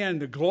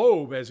spanned the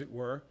globe, as it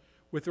were,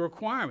 with the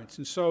requirements.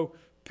 And so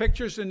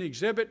pictures in the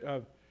exhibit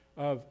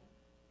of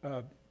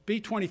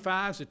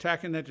B-25s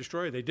attacking that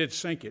destroyer. They did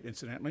sink it,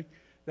 incidentally,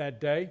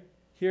 that day.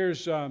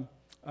 Here's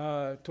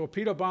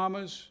torpedo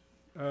bombers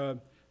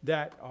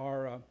that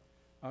are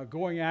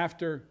going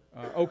after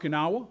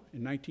Okinawa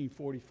in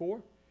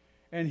 1944.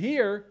 And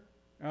here,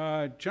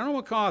 General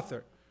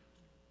MacArthur,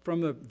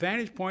 from the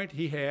vantage point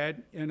he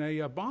had in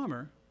a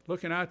bomber,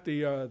 looking out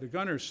the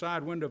gunner's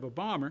side window of a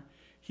bomber,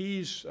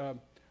 he's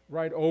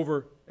right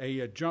over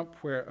a jump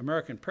where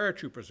American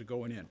paratroopers are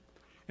going in.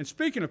 And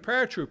speaking of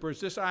paratroopers,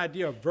 this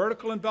idea of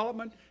vertical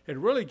envelopment had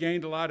really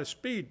gained a lot of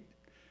speed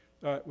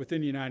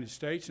within the United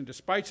States. And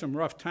despite some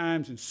rough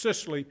times in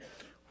Sicily,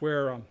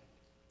 where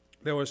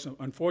there was some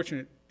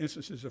unfortunate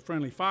instances of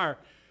friendly fire,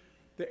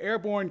 the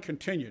airborne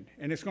continued.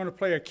 And it's going to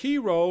play a key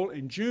role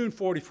in June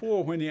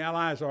 44 when the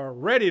Allies are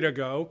ready to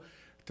go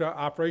to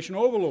Operation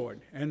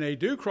Overlord. And they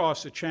do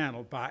cross the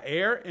channel by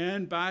air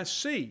and by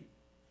sea.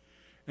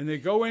 And they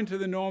go into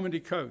the Normandy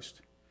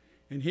coast.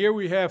 And here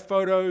we have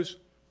photos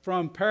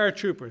from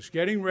paratroopers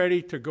getting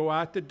ready to go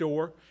out the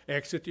door,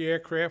 exit the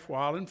aircraft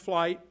while in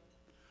flight,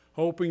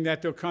 hoping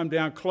that they'll come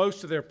down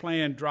close to their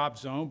planned drop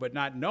zone, but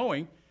not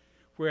knowing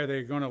where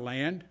they're going to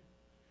land.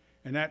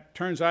 And that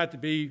turns out to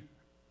be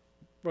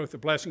both a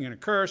blessing and a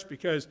curse,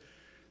 because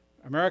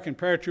American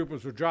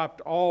paratroopers were dropped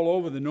all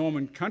over the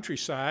Norman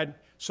countryside,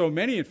 so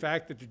many, in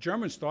fact, that the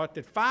Germans thought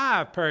that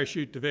 5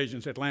 parachute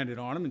divisions had landed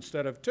on them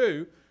instead of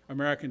 2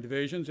 American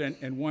divisions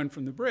and 1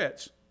 from the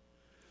Brits.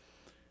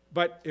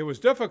 But it was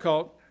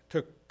difficult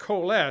to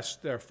coalesce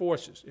their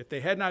forces. If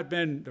they had not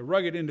been the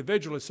rugged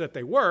individualists that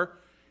they were,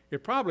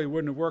 it probably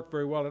wouldn't have worked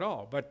very well at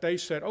all. But they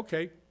said,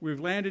 okay,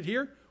 we've landed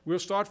here, we'll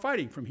start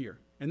fighting from here.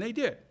 And they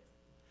did.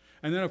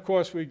 And then, of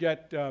course, we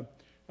get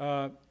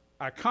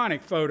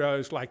iconic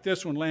photos like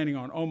this one landing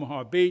on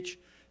Omaha Beach.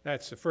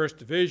 That's the 1st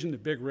Division, the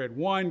Big Red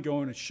 1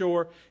 going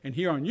ashore. And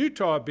here on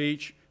Utah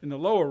Beach, in the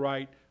lower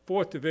right,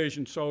 4th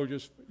Division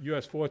soldiers,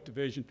 U.S. 4th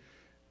Division,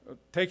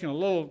 taking a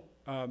little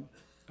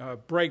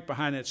break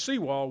behind that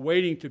seawall,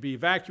 waiting to be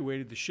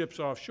evacuated, the ships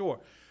offshore.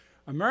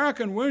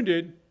 American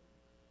wounded,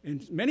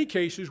 in many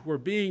cases, were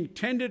being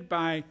tended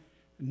by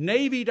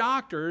Navy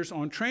doctors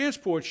on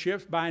transport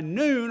ships by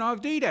noon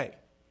of D-Day.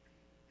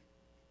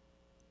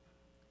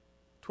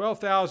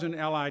 12,000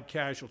 Allied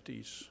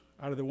casualties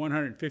out of the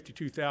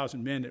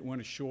 152,000 men that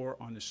went ashore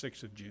on the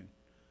 6th of June.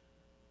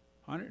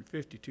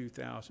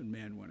 152,000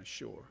 men went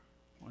ashore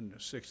on the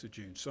 6th of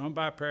June, some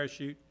by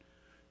parachute,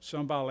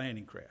 some by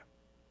landing craft.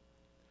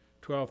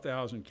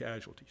 12,000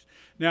 casualties.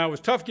 Now, it was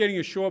tough getting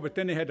ashore, but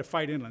then they had to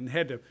fight inland. They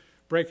had to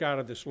break out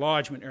of this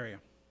lodgement area.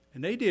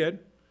 And they did.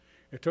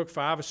 It took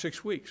 5 or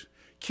 6 weeks.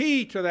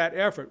 Key to that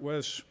effort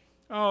was,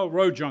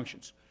 road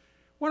junctions.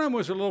 One of them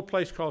was a little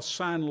place called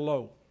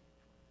Saint-Lô,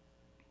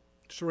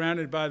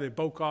 surrounded by the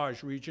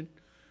Bocage region,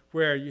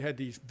 where you had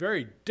these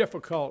very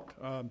difficult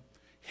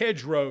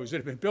hedgerows that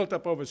had been built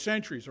up over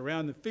centuries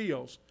around the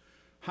fields,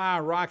 high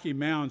rocky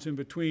mounds in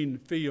between the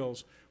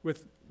fields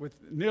with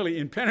nearly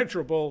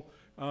impenetrable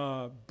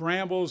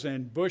brambles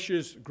and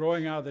bushes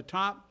growing out of the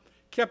top,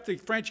 kept the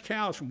French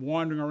cows from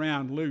wandering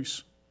around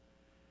loose,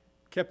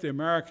 kept the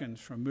Americans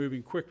from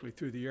moving quickly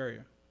through the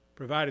area,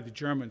 provided the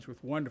Germans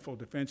with wonderful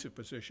defensive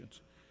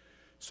positions.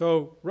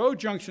 So road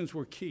junctions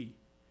were key.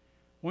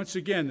 Once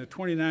again, the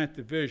 29th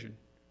Division,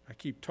 I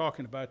keep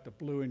talking about the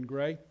blue and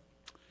gray,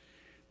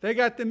 they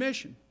got the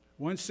mission.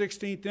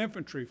 116th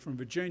Infantry from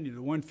Virginia,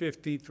 the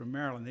 115th from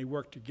Maryland, they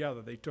worked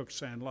together. They took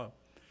Saint-Lô.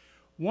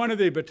 One of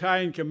the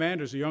battalion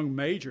commanders, a young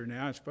major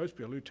now, it's supposed to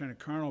be a lieutenant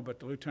colonel, but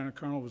the lieutenant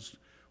colonel was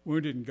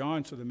wounded and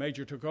gone, so the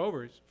major took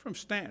over. He's from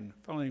Stanton,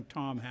 a fellow named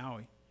Tom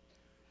Howie.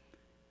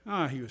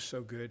 He was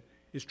so good.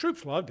 His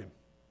troops loved him.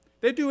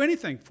 They'd do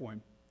anything for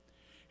him.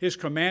 His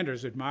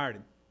commanders admired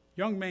him.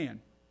 Young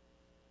man.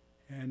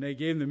 And they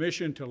gave him the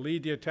mission to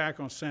lead the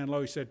attack on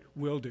Saint-Lô. He said,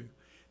 "Will do."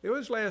 It was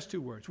his last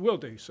 2 words, "Will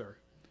do, sir."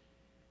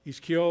 He's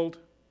killed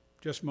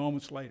just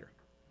moments later.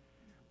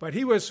 But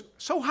he was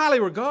so highly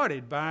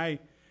regarded by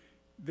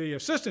the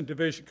assistant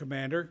division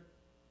commander,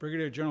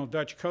 Brigadier General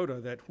Dutch Coda,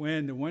 that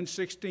when the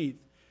 116th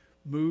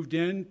moved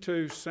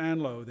into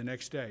Saint-Lô the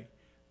next day,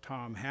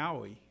 Tom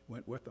Howie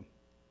went with them,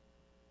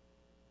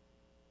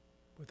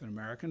 with an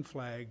American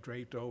flag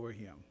draped over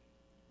him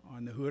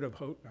on the hood of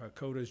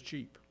Coda's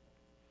Jeep.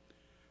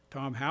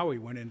 Tom Howie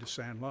went into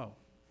Saint-Lô.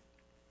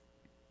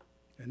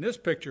 And this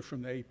picture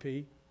from the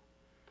AP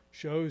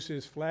shows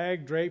his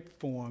flag-draped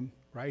form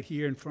right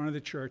here in front of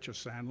the church of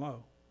San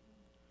Lo.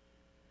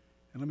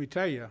 And let me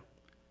tell you,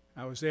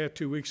 I was there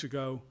 2 weeks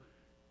ago.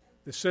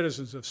 The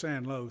citizens of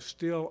San Lo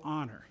still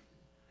honor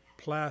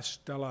Place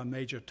de la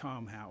Major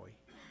Tom Howie.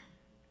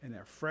 And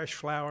there are fresh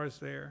flowers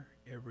there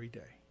every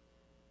day.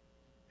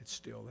 It's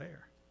still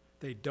there.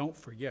 They don't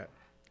forget,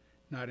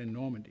 not in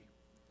Normandy.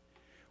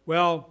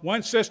 Well,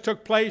 once this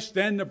took place,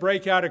 then the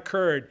breakout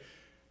occurred.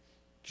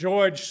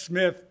 George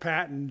Smith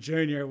Patton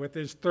Jr. with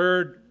his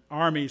Third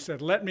Army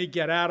said, let me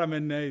get at them.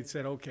 And they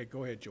said, okay,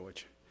 go ahead,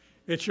 George.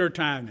 It's your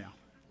time now.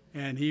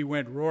 And he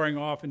went roaring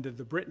off into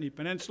the Brittany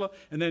Peninsula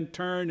and then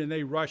turned and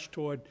they rushed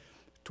toward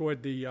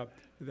the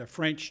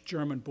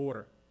French-German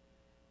border.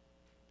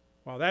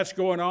 While that's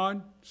going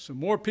on, some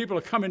more people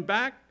are coming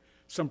back,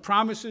 some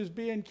promises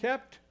being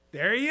kept.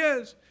 There he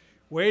is,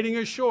 wading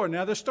ashore.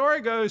 Now, the story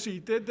goes he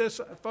did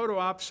this photo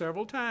op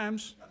several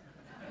times.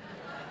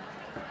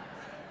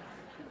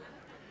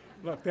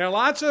 Look, there are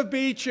lots of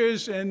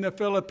beaches in the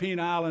Philippine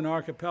Island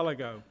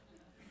archipelago,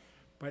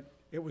 but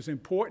it was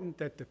important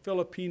that the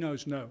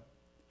Filipinos know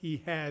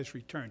he has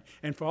returned.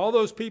 And for all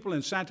those people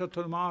in Santo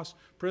Tomas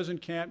prison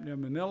camp near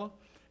Manila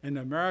and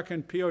the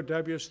American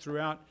POWs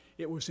throughout,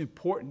 it was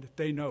important that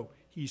they know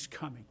he's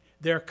coming.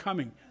 They're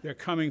coming. They're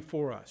coming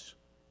for us.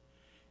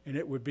 And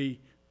it would be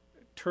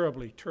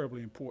terribly,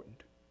 terribly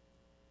important.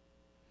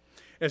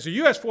 As the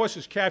U.S.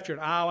 forces captured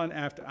island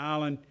after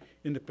island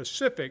in the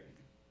Pacific,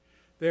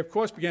 they, of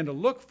course, began to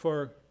look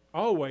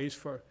always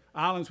for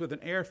islands with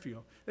an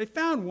airfield. They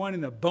found one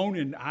in the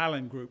Bonin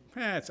Island group.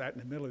 It's out in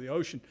the middle of the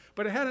ocean,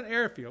 but it had an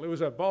airfield. It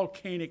was a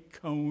volcanic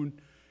cone.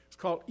 It's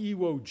called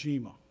Iwo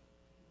Jima.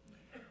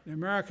 The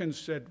Americans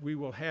said, we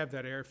will have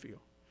that airfield.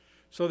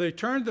 So they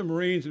turned to the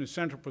Marines in the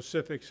Central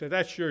Pacific, said,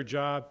 that's your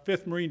job,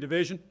 5th Marine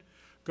Division,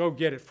 go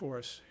get it for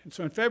us. And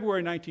so in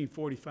February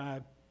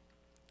 1945,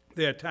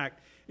 they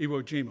attacked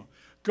Iwo Jima.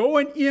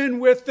 Going in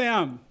with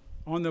them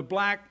on the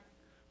black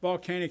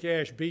volcanic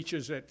ash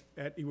beaches at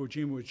Iwo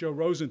Jima was Joe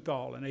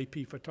Rosenthal, an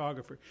AP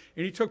photographer.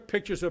 And he took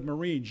pictures of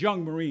Marines,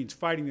 young Marines,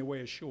 fighting their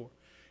way ashore.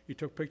 He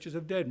took pictures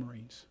of dead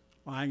Marines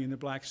lying in the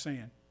black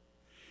sand.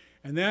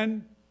 And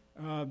then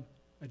a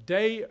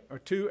day or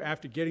two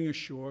after getting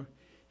ashore,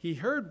 he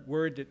heard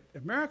word that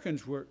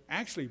Americans were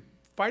actually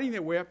fighting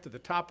their way up to the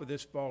top of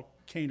this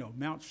volcano,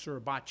 Mount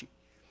Suribachi.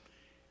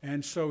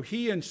 And so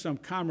he and some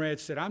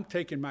comrades said, I'm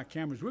taking my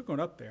cameras. We're going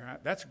up there.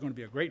 That's going to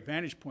be a great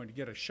vantage point to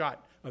get a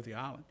shot of the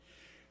island.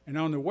 And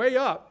on the way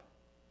up,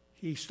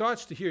 he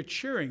starts to hear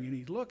cheering, and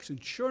he looks,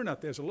 and sure enough,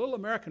 there's a little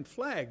American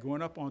flag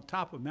going up on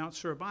top of Mount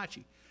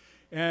Suribachi.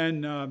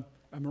 And a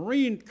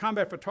Marine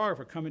combat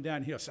photographer coming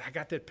down here said, I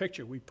got that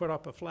picture. We put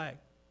up a flag.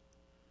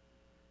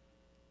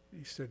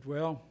 He said,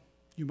 well,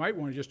 you might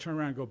want to just turn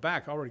around and go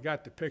back. I already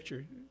got the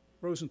picture.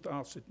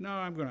 Rosenthal said, no,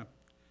 I'm going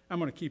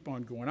to keep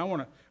on going. I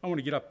want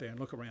to get up there and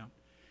look around.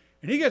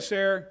 And he gets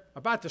there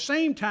about the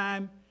same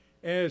time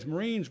as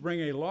Marines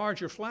bring a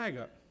larger flag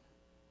up.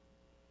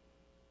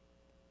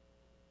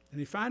 And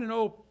they find an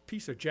old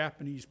piece of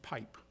Japanese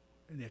pipe,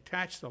 and they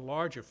attach the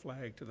larger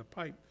flag to the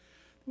pipe.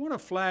 They want a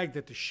flag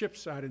that the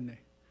ships out in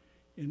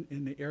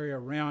the area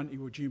around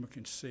Iwo Jima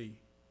can see.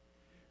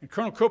 And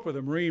Colonel Cooper,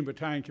 the Marine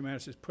Battalion Commander,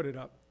 says, put it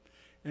up.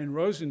 And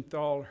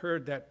Rosenthal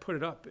heard that, put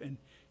it up, and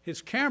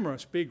his camera,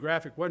 Speed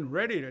Graphic, wasn't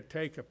ready to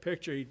take a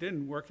picture. He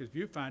didn't work his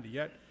viewfinder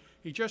yet.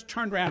 He just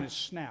turned around and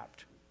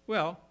snapped.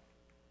 Well,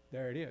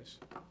 there it is.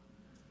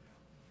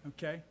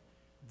 Okay?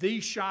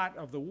 The shot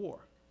of the war.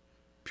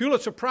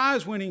 Pulitzer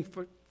Prize-winning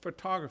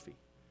photography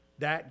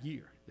that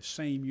year, the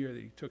same year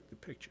that he took the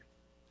picture.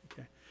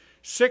 Okay?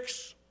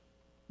 6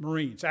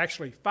 Marines,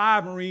 actually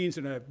 5 Marines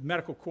and a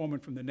medical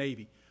corpsman from the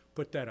Navy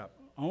put that up.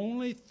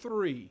 Only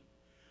 3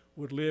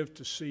 would live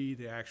to see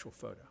the actual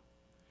photo.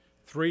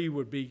 3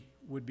 would be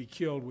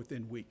killed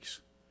within weeks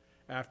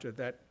after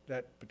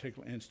that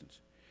particular instance.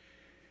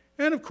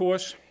 And of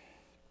course,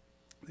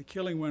 the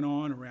killing went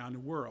on around the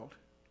world.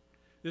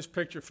 This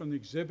picture from the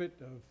exhibit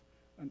of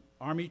an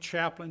Army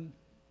chaplain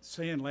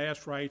saying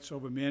last rites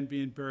over men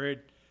being buried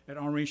at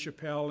Henri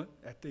Chapelle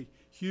at the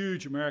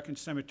huge American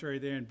cemetery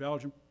there in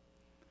Belgium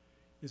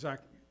is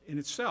in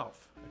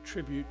itself a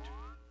tribute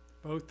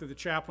both to the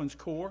chaplain's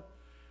corps,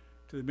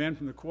 to the men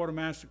from the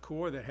quartermaster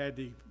corps that had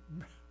the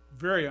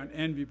very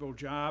unenviable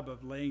job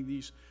of laying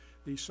these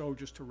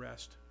soldiers to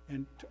rest,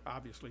 and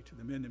obviously to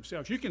the men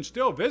themselves. You can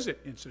still visit,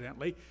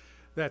 incidentally,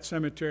 that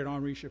cemetery at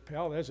Henri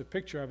Chapelle. There's a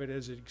picture of it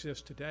as it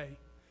exists today.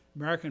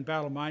 American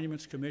Battle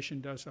Monuments Commission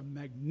does a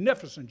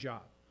magnificent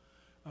job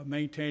of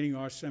maintaining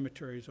our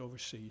cemeteries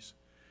overseas,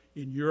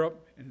 in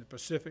Europe, in the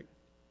Pacific,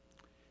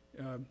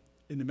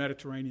 in the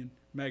Mediterranean.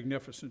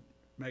 Magnificent,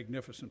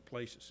 magnificent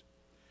places.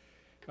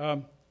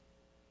 The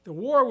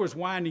war was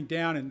winding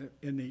down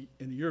in the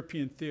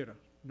European theater,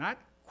 not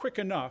quick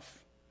enough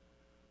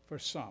for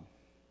some.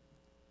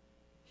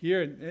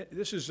 Here,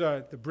 this is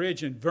the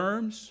bridge in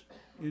Worms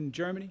in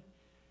Germany.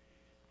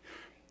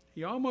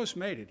 He almost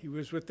made it. He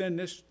was within,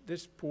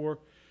 this poor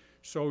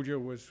soldier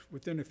was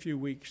within a few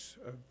weeks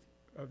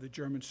of the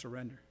German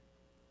surrender.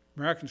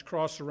 Americans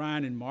crossed the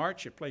Rhine in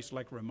March at places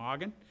like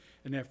Remagen,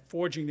 and they're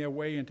forging their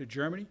way into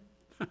Germany.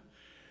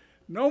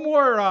 No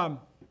more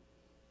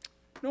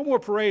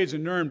parades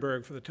in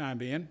Nuremberg for the time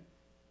being.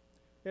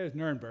 There's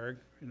Nuremberg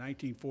in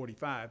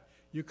 1945.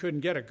 You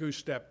couldn't get a goose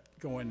step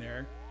going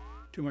there.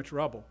 Too much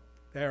rubble.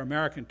 There are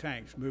American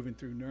tanks moving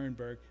through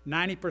Nuremberg.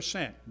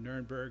 90%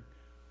 Nuremberg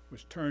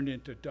was turned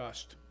into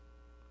dust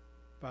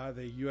by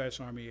the U.S.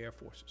 Army Air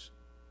Forces.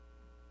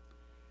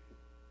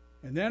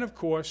 And then, of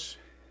course,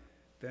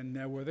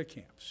 there were the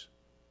camps.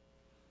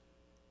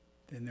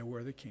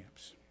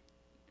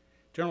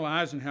 General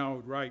Eisenhower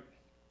would write,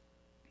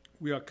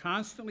 "We are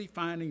constantly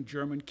finding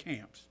German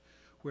camps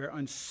where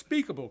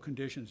unspeakable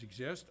conditions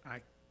exist.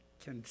 I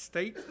can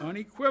state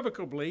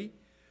unequivocally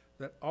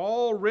that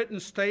all written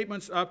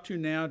statements up to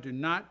now do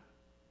not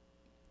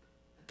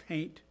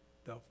paint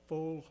the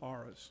full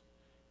horrors."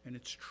 And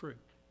it's true.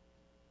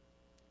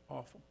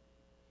 Awful.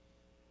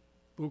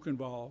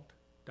 Buchenwald,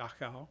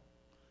 Dachau,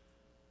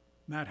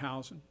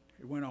 Mauthausen,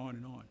 it went on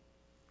and on.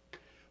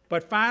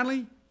 But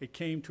finally, it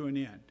came to an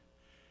end.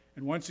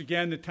 And once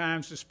again, the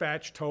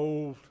Times-Dispatch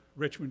told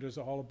Richmonders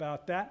all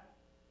about that.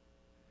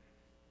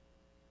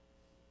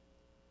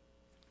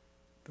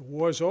 The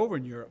war's over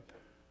in Europe.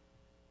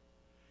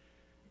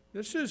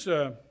 This is,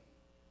 to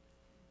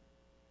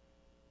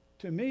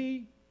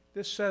me,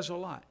 this says a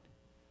lot.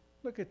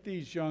 Look at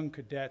these young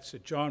cadets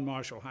at John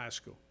Marshall High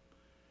School.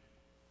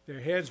 Their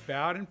heads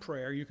bowed in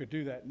prayer. You could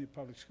do that in the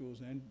public schools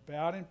then.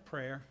 Bowed in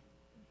prayer,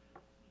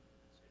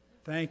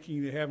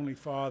 thanking the Heavenly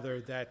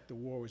Father that the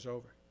war was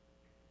over.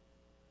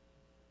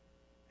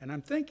 And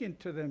I'm thinking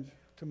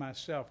to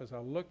myself as I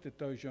looked at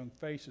those young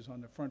faces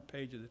on the front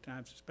page of the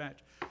Times-Dispatch,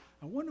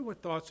 I wonder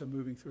what thoughts are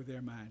moving through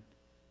their mind.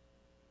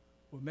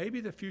 Well,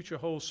 maybe the future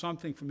holds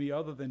something for me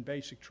other than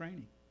basic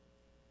training.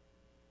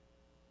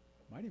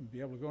 Might even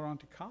be able to go on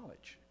to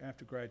college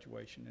after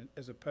graduation,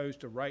 as opposed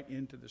to right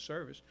into the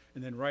service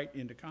and then right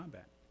into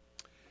combat.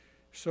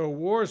 So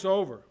war's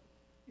over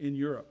in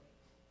Europe.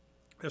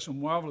 There's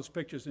some marvelous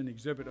pictures in the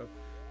exhibit of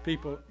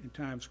people in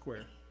Times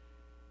Square.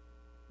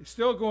 It's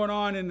still going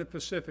on in the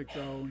Pacific,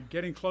 though.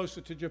 Getting closer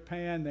to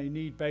Japan, they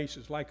need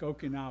bases like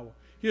Okinawa.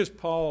 Here's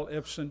Paul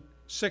Ibsen,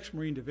 6th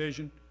Marine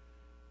Division,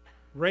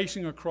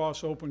 racing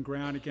across open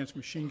ground against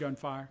machine gun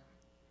fire.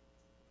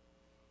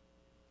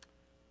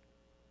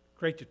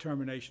 Great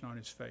determination on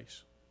his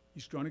face.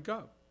 He's going to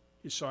go.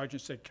 His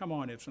sergeant said, "Come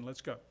on, Ibsen, let's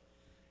go."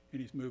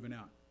 And he's moving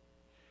out.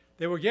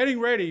 They were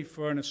getting ready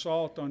for an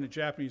assault on the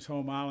Japanese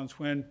home islands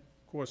when,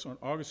 of course, on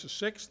August the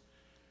 6th,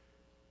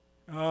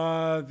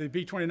 the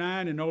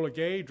B-29 Enola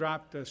Gay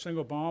dropped a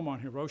single bomb on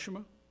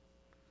Hiroshima.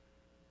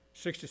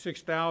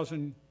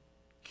 66,000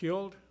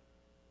 killed,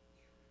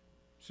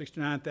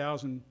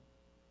 69,000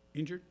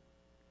 injured.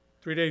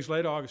 3 days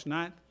later, August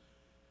 9th,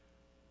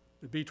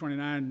 the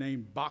B-29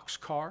 named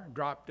Boxcar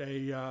dropped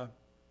a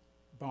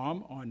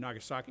bomb on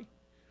Nagasaki.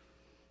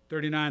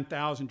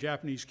 39,000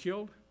 Japanese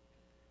killed,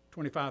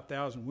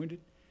 25,000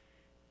 wounded,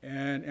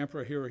 and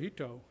Emperor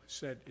Hirohito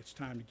said it's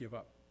time to give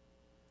up.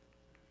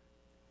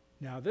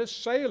 Now, this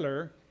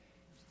sailor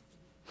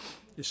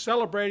is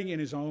celebrating in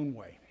his own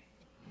way.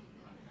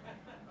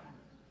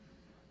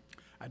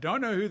 I don't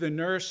know who the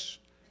nurse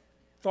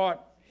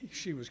thought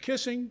she was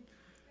kissing.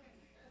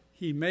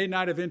 He may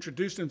not have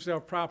introduced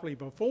himself properly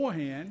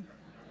beforehand,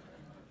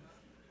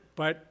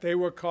 but they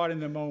were caught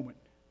in the moment.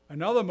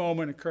 Another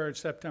moment occurred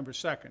September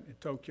 2nd in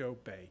Tokyo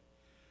Bay,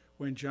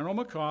 when General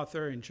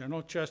MacArthur and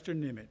General Chester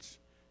Nimitz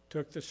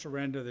took the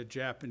surrender of the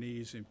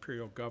Japanese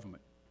imperial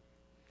government.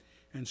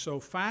 And so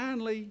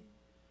finally,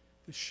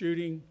 the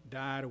shooting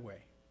died away.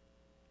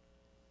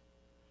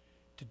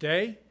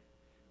 Today,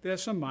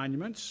 there's some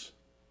monuments.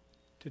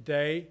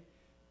 Today,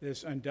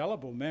 there's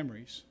indelible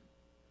memories.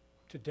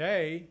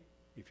 Today,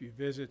 if you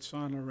visit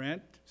Saint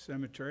Laurent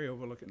Cemetery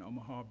overlooking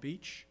Omaha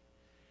Beach,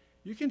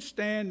 you can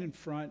stand in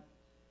front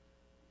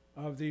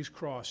of these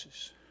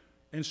crosses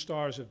and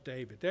Stars of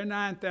David. There are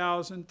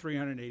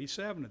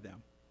 9,387 of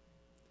them.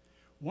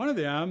 One of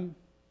them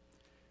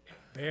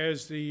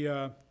bears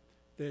the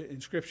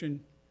inscription,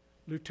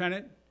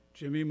 Lieutenant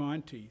Jimmy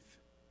Monteith,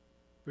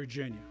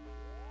 Virginia,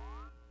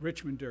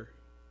 Richmonder,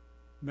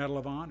 Medal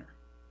of Honor,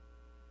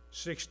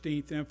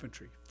 16th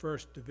Infantry,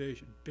 1st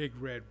Division, Big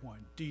Red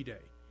One, D-Day.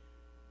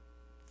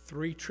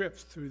 3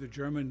 trips through the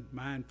German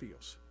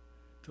minefields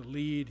to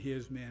lead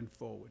his men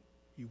forward.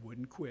 He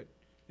wouldn't quit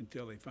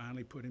until they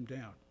finally put him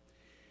down.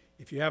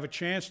 If you have a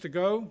chance to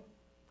go,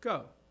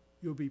 go.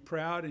 You'll be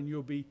proud and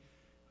you'll be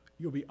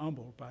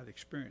humbled by the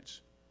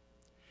experience.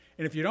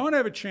 And if you don't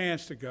have a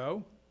chance to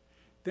go,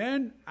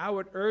 then I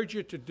would urge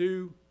you to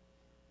do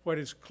what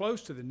is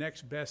close to the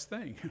next best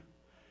thing,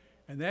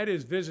 and that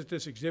is visit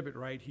this exhibit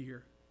right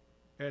here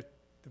at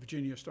the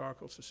Virginia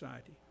Historical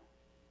Society.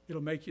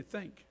 It'll make you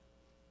think.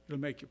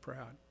 It'll make you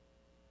proud.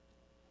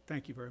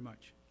 Thank you very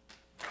much.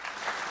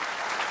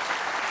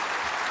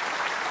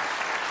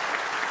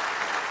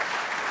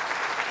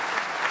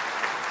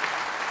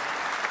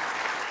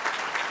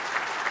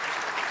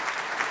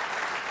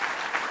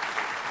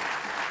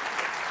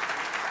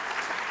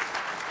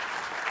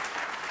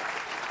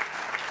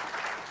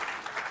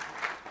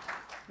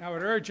 Now, I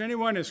would urge encourage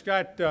anyone that's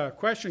got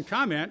question,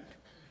 comment,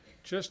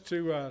 just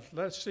to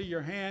let us see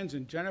your hands,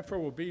 and Jennifer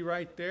will be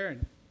right there.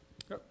 And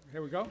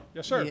here we go.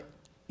 Yes, sir.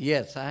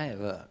 Yes, I have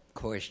a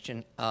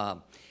question. I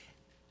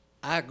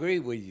agree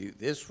with you.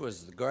 This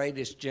was the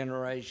greatest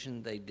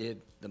generation. They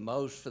did the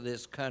most for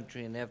this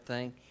country and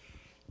everything.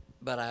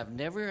 But I've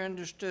never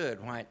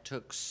understood why it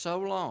took so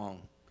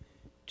long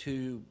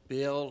to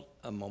build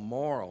a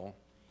memorial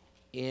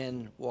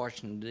in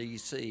Washington,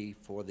 D.C.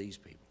 for these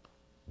people.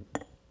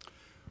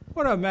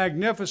 What a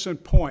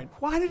magnificent point.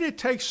 Why did it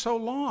take so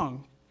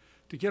long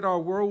to get our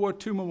World War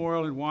II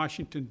memorial in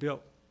Washington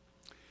built?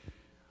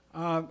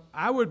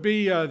 I would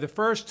be the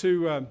first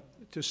to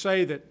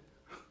say that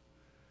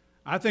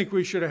I think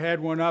we should have had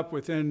one up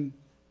within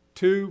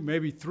 2,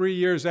 maybe 3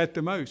 years at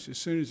the most, as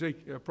soon as the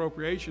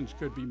appropriations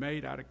could be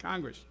made out of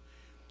Congress.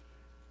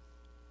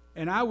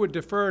 And I would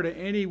defer to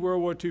any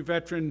World War II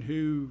veteran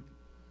who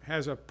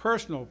has a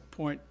personal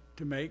point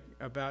to make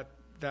about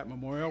that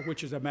memorial,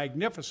 which is a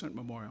magnificent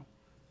memorial.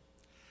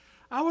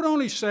 I would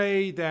only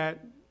say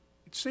that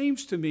it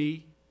seems to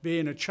me,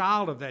 being a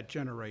child of that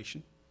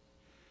generation,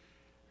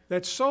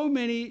 that so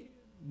many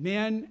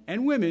men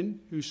and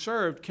women who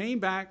served came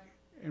back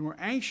and were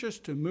anxious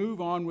to move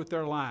on with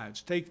their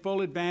lives, take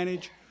full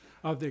advantage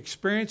of the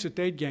experience that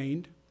they'd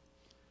gained,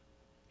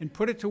 and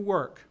put it to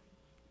work,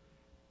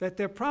 that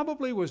there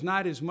probably was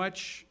not as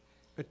much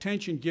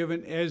attention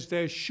given as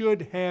there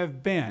should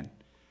have been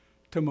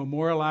to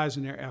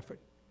memorializing their effort.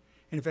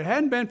 And if it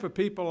hadn't been for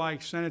people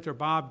like Senator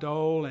Bob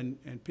Dole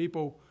and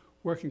people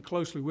working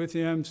closely with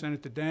him,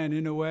 Senator Dan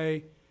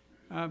Inouye,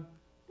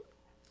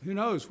 who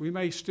knows, we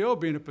may still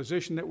be in a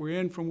position that we're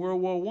in from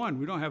World War I.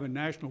 We don't have a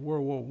national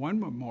World War I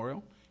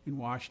memorial in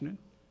Washington.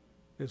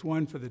 There's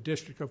one for the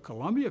District of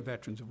Columbia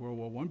veterans of World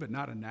War I, but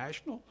not a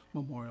national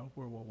memorial of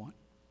World War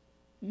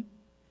I.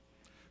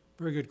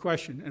 Very good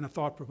question, and a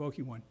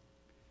thought-provoking one.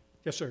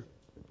 Yes, sir.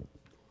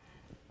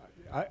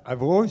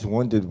 I've always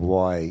wondered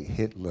why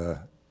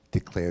Hitler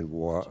declared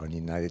war on the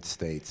United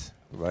States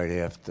right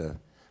after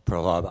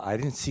Pearl Harbor. I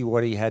didn't see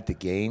what he had to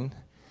gain,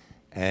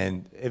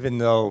 and even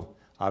though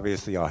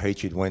obviously our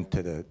hatred went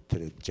to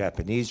the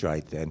Japanese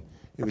right then,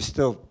 there was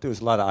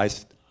a lot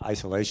of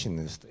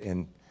isolationists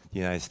in the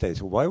United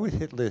States. Why would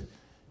Hitler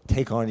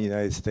take on the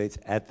United States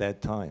at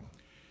that time?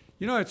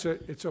 You know,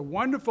 it's a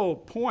wonderful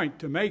point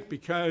to make,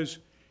 because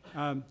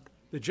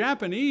the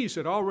Japanese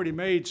had already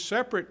made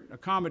separate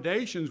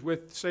accommodations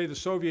with, say, the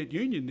Soviet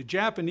Union. The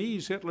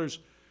Japanese, Hitler's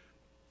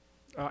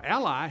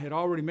ally, had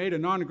already made a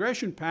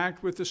non-aggression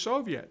pact with the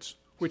Soviets,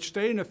 which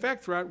stayed in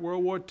effect throughout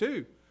World War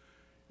II.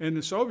 And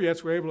the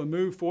Soviets were able to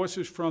move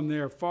forces from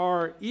their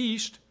far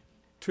east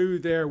to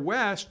their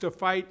west to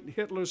fight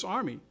Hitler's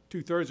army,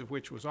 2/3 of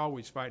which was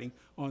always fighting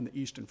on the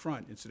Eastern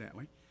Front,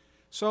 incidentally.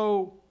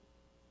 So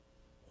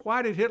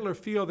why did Hitler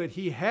feel that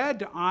he had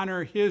to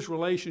honor his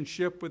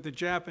relationship with the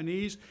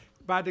Japanese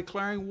by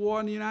declaring war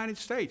on the United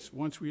States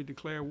once we had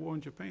declared war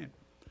on Japan?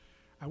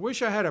 I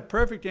wish I had a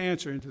perfect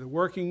answer into the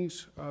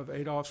workings of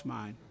Adolf's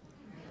mind.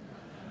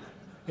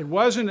 It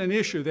wasn't an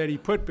issue that he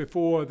put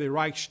before the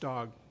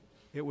Reichstag.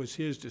 It was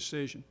his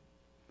decision,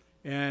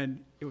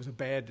 and it was a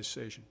bad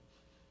decision.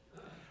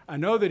 I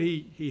know that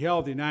he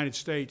held the United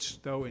States,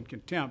 though, in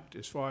contempt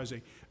as far as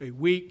a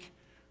weak,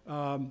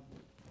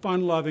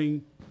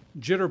 fun-loving,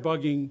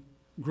 jitterbugging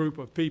group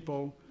of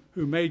people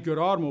who made good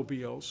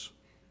automobiles,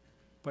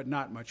 but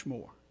not much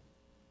more.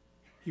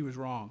 He was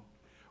wrong.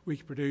 We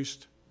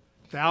produced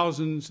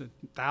thousands and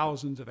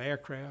thousands of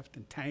aircraft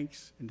and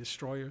tanks and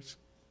destroyers.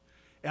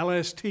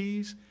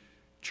 LSTs,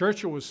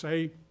 Churchill would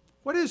say,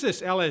 what is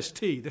this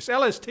LST? This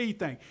LST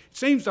thing. It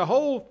seems the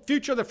whole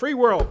future of the free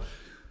world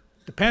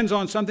depends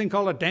on something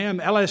called a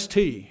damn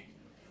LST.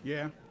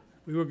 Yeah,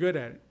 we were good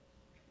at it.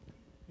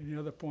 Any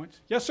other points?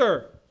 Yes,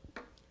 sir.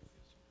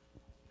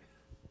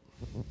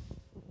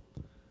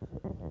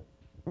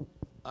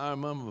 I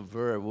remember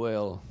very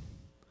well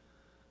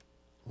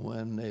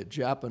when the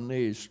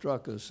Japanese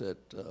struck us at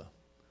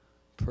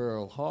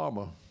Pearl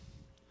Harbor.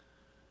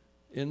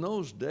 In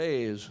those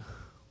days,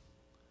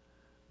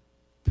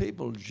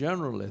 people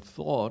generally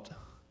thought,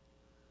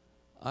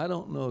 I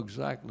don't know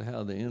exactly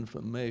how the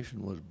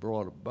information was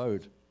brought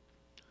about,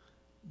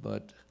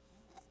 but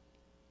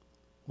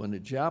when the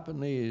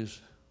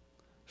Japanese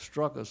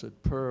struck us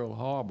at Pearl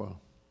Harbor,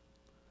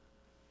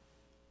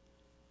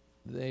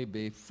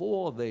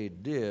 before they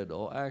did,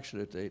 or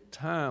actually at the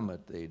time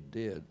that they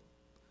did,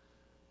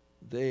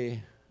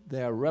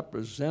 their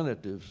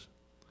representatives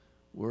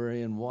were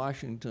in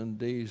Washington,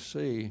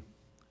 D.C.,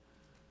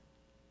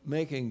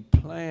 making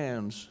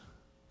plans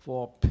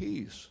for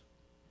peace.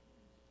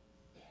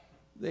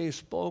 They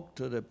spoke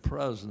to the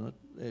president,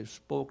 they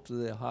spoke to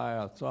the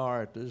high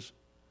authorities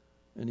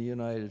in the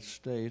United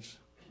States,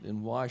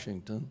 in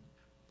Washington,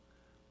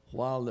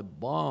 while the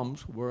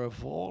bombs were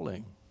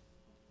falling.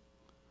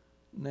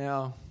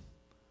 Now,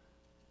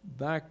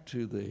 back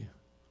to the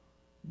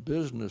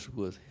business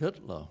with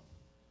Hitler,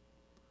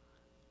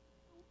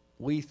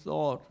 we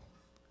thought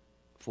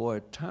for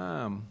a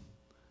time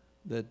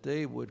that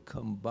they would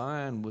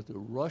combine with the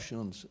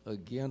Russians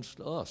against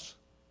us.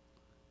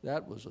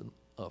 that was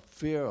a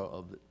fear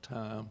of the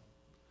time.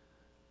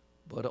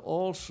 But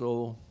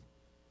also,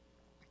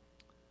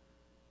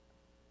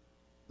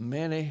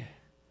 many,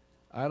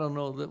 I don't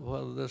know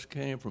whether this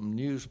came from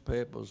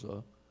newspapers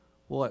or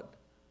what,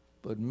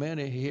 but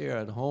many here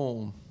at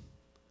home,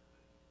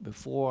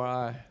 before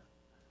I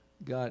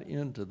got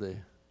into the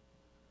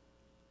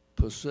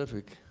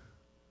Pacific,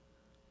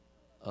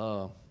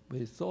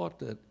 we thought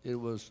that it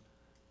was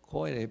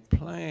quite a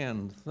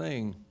planned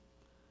thing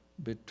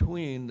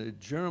between the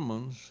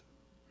Germans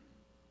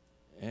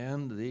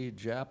and the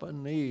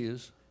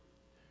Japanese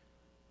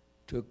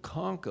to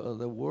conquer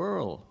the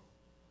world.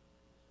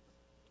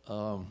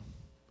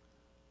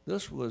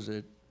 This was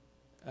an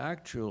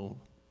actual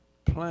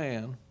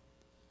plan,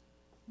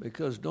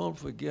 because don't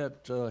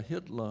forget,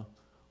 Hitler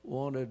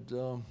wanted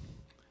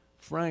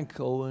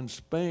Franco in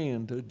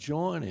Spain to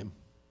join him.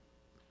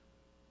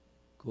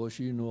 Of course,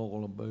 you know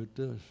all about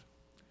this.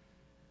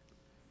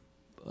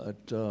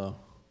 But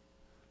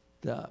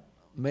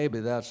maybe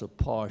that's a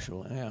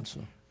partial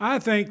answer. I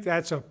think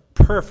that's a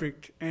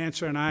perfect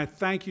answer, and I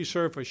thank you,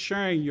 sir, for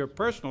sharing your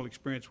personal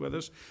experience with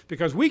us,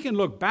 because we can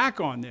look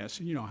back on this,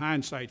 and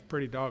hindsight's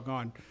pretty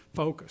doggone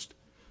focused.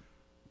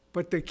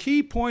 But the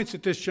key points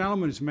that this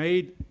gentleman has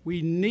made,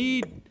 we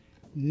need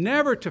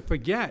never to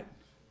forget.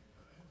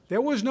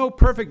 There was no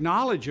perfect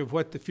knowledge of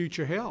what the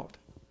future held.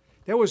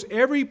 There was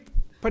every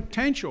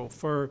potential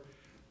for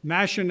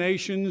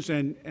machinations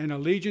and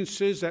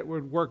allegiances that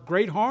would work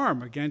great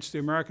harm against the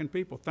American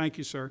people. Thank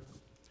you, sir.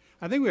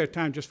 I think we have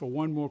time just for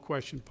one more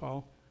question,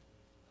 Paul.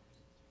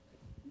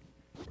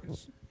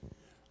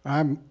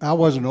 I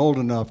wasn't old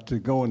enough to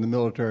go in the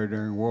military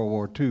during World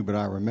War II, but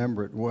I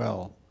remember it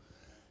well.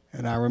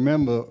 And I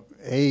remember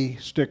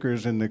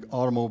stickers in the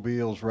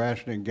automobiles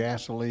rationing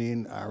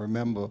gasoline. I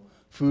remember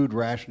food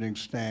rationing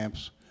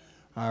stamps.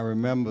 I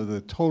remember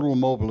the total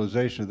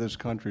mobilization of this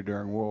country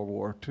during World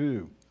War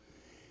II.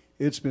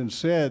 It's been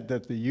said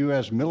that the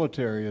U.S.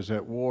 military is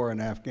at war in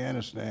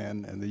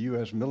Afghanistan and the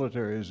U.S.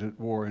 military is at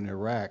war in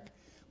Iraq,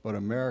 but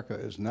America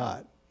is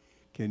not.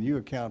 Can you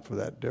account for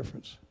that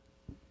difference?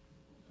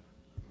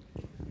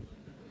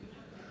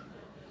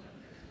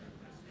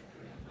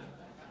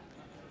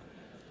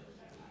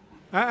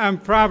 I'm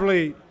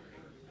probably,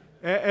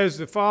 as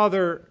the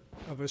father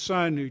of a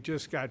son who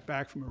just got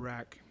back from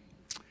Iraq,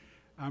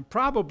 I'm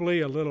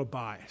probably a little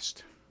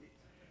biased.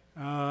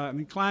 I'm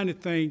inclined to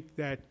think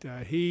that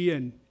he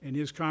and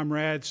his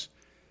comrades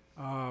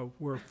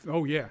were,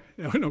 oh yeah,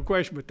 no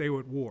question, but they were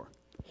at war.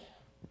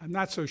 I'm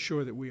not so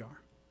sure that we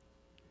are.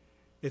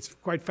 It's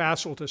quite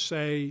facile to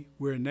say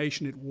we're a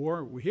nation at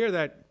war. We hear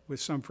that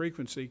with some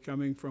frequency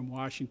coming from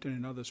Washington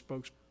and other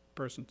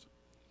spokespersons.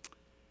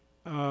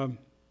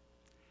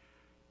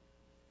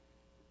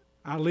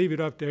 I'll leave it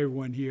up to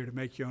everyone here to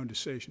make your own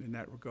decision in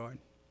that regard.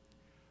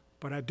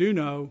 But I do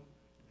know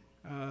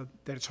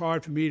that it's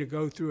hard for me to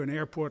go through an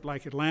airport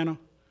like Atlanta,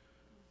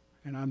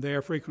 and I'm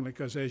there frequently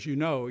because, as you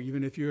know,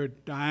 even if you're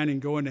dying and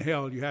going to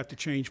hell, you have to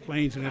change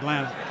planes in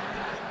Atlanta.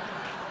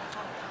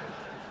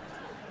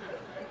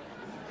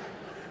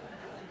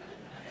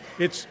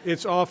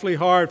 It's awfully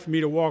hard for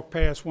me to walk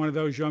past one of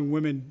those young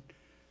women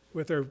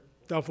with her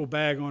duffel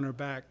bag on her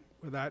back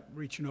without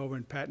reaching over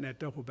and patting that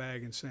duffel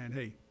bag and saying,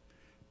 hey,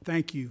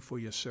 thank you for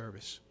your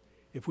service.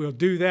 If we'll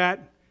do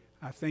that,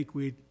 I think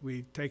we've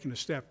taken a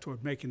step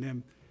toward making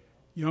them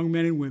young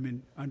men and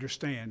women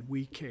understand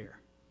we care.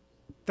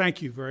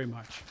 Thank you very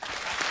much.